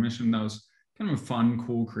part of our mission. That was kind of a fun,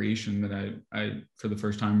 cool creation that I for the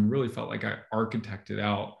first time really felt like I architected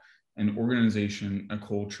out an organization, a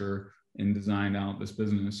culture, and designed out this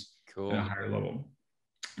business at a higher level.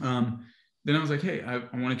 Then I was like, hey, I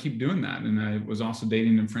want to keep doing that. And I was also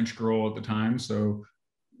dating a French girl at the time. So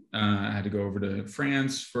I had to go over to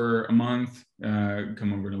France for a month,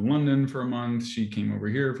 come over to London for a month. She came over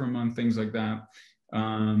here for a month, things like that.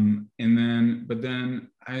 But then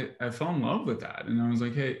I fell in love with that. And I was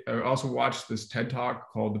like, hey, I also watched this TED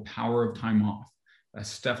Talk called The Power of Time Off.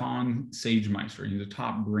 Stefan Sagemeister. He's a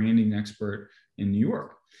top branding expert in New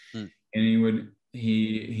York. And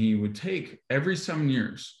he would take every 7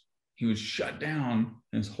 years, he would shut down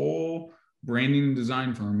his whole branding and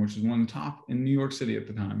design firm, which is one of the top in New York City at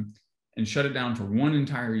the time, and shut it down for 1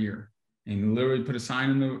 entire year. And he literally put a sign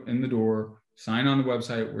in the door, sign on the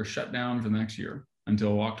website, we're shut down for the next year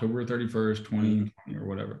until October 31st, 2020 or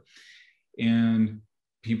whatever. And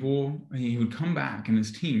he would come back, and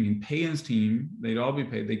his team, he'd pay his team, they'd all be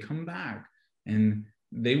paid. They come back, and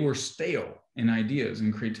they were stale in ideas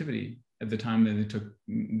and creativity at the time that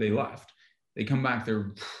they left. They come back,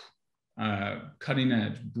 they're cutting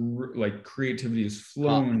edge, like creativity is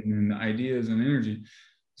flowing and ideas and energy.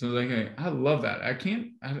 So like, I love that. I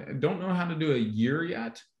don't know how to do a year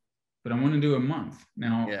yet, but I want to do a month.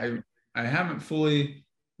 Now, I haven't fully,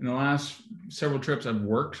 in the last several trips, I've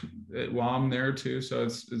worked while I'm there too. So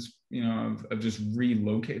it's I've just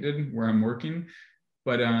relocated where I'm working.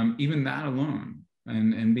 But even that alone,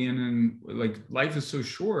 and being in, like, life is so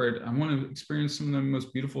short, I want to experience some of the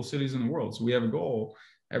most beautiful cities in the world. So we have a goal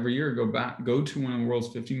every year, go to one of the world's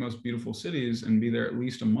 50 most beautiful cities and be there at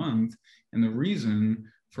least a month. And the reason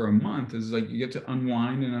for a month is like you get to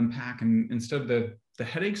unwind and unpack, and instead of the the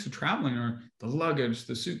headaches of traveling are the luggage,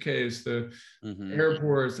 the suitcase, the Mm-hmm.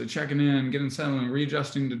 airports, the checking in, getting settled,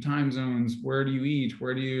 readjusting to time zones. Where do you eat?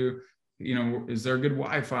 Where do you, is there good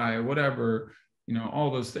Wi-Fi, whatever,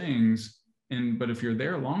 all those things. But if you're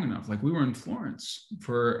there long enough, like we were in Florence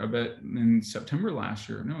for a bit in September last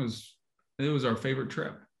year, and it was our favorite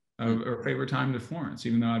trip, our favorite time to Florence,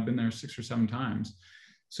 even though I've been there 6 or 7 times.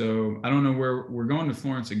 So I don't know where we're going to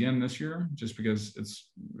Florence again this year, just because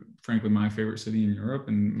it's frankly my favorite city in Europe,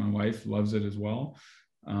 and my wife loves it as well.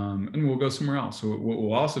 And we'll go somewhere else. So what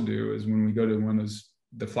we'll also do is when we go to one of those,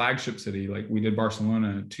 the flagship city, like we did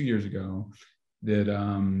Barcelona 2 years ago,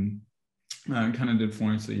 kind of did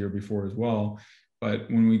Florence the year before as well. But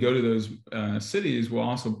when we go to those cities, we'll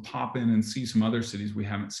also pop in and see some other cities we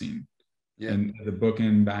haven't seen. Yeah. And the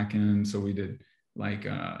bookend, back end. So we did like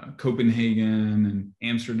Copenhagen and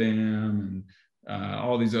Amsterdam and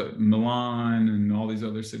all these Milan and all these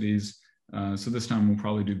other cities. So this time we'll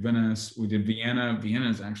probably do Venice. We did Vienna. Vienna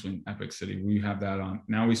is actually an epic city. We have that on.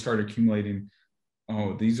 Now we start accumulating.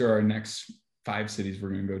 Oh, these are our next 5 cities we're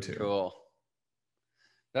going to go to. Cool.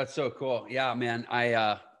 That's so cool. Yeah, man.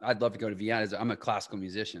 I'd love to go to Vienna. I'm a classical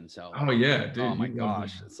musician. So. Oh yeah, dude. Oh my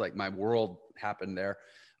gosh. It's like my world happened there.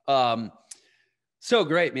 So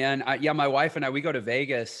great, man. My wife and I, we go to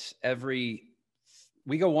Vegas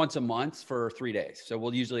we go once a month for 3 days. So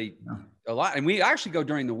we'll usually a lot, and we actually go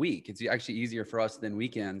during the week. It's actually easier for us than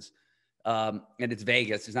weekends. And it's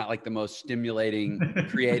Vegas. It's not like the most stimulating,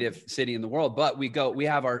 creative city in the world, but we've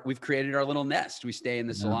created our little nest. We stay in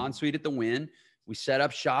the salon suite at the Wynn. We set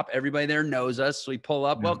up shop. Everybody there knows us. So we pull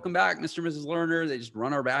up, welcome back, Mr. and Mrs. Lerner. They just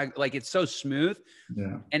run our bag. Like, it's so smooth.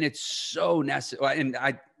 Yeah. And it's so necessary. And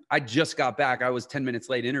I just got back. I was 10 minutes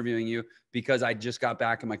late interviewing you because I just got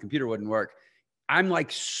back and my computer wouldn't work. I'm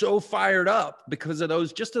like so fired up because of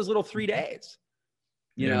those little 3 days,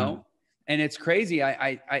 you know? And it's crazy.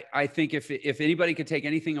 I think if anybody could take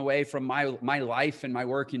anything away from my life and my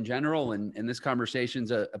work in general, and this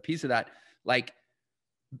conversation's a piece of that, like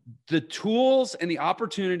the tools and the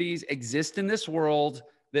opportunities exist in this world,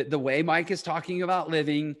 that the way Mike is talking about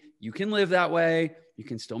living, you can live that way. You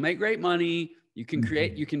can still make great money. You can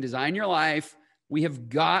create, you can design your life. We have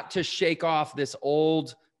got to shake off this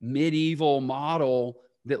old medieval model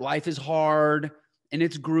that life is hard and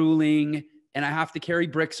it's grueling and I have to carry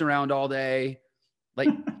bricks around all day. Like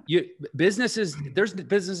businesses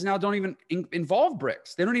now don't even involve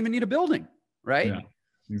bricks. They don't even need a building, right? Yeah,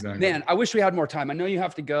 exactly. Man, I wish we had more time. I know you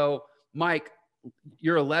have to go. Mike,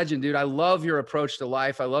 you're a legend, dude. I love your approach to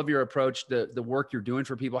life. I love your approach to the work you're doing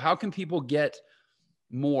for people. How can people get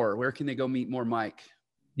more? Where can they go meet more Mike?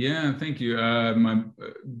 Yeah, thank you. My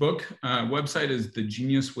book website is The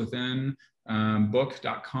Genius Within,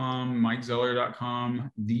 book.com,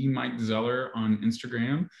 MikeZeller.com, the Mike Zeller on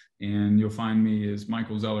Instagram. And you'll find me as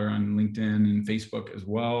Michael Zeller on LinkedIn and Facebook as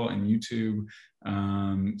well, and YouTube.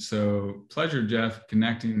 So pleasure, Jeff,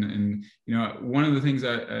 connecting. And, one of the things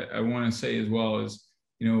I want to say as well is,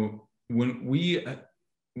 when we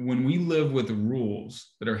live with the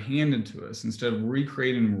rules that are handed to us, instead of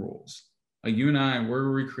recreating rules, like you and I, we're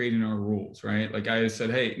recreating our rules, right? Like I said,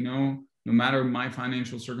 hey, no matter my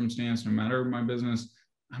financial circumstance, no matter my business,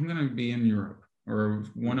 I'm going to be in Europe or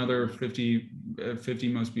one other 50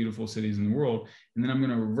 most beautiful cities in the world. And then I'm going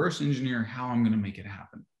to reverse engineer how I'm going to make it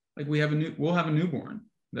happen. Like we'll have a newborn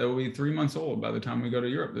that will be 3 months old by the time we go to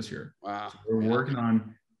Europe this year. Wow. So we're working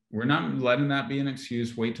on, we're not letting that be an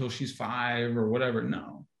excuse, wait till she's 5 or whatever.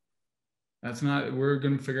 No, that's not, we're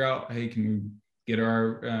going to figure out, hey, can we get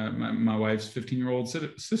our my wife's 15-year-old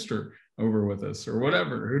sister over with us or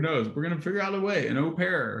whatever, who knows? We're going to figure out a way, an au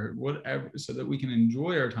pair or whatever, so that we can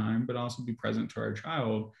enjoy our time, but also be present to our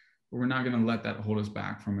child. But we're not going to let that hold us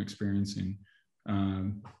back from experiencing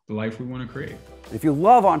the life we want to create. If you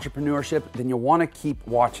love entrepreneurship, then you'll want to keep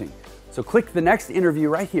watching. So click the next interview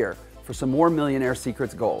right here for some more Millionaire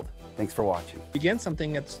Secrets Gold. Thanks for watching. Begin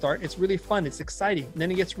something at the start. It's really fun. It's exciting. And then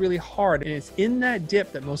it gets really hard. And it's in that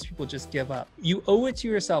dip that most people just give up. You owe it to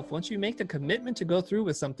yourself. Once you make the commitment to go through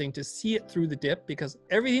with something, to see it through the dip, because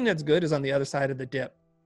everything that's good is on the other side of the dip.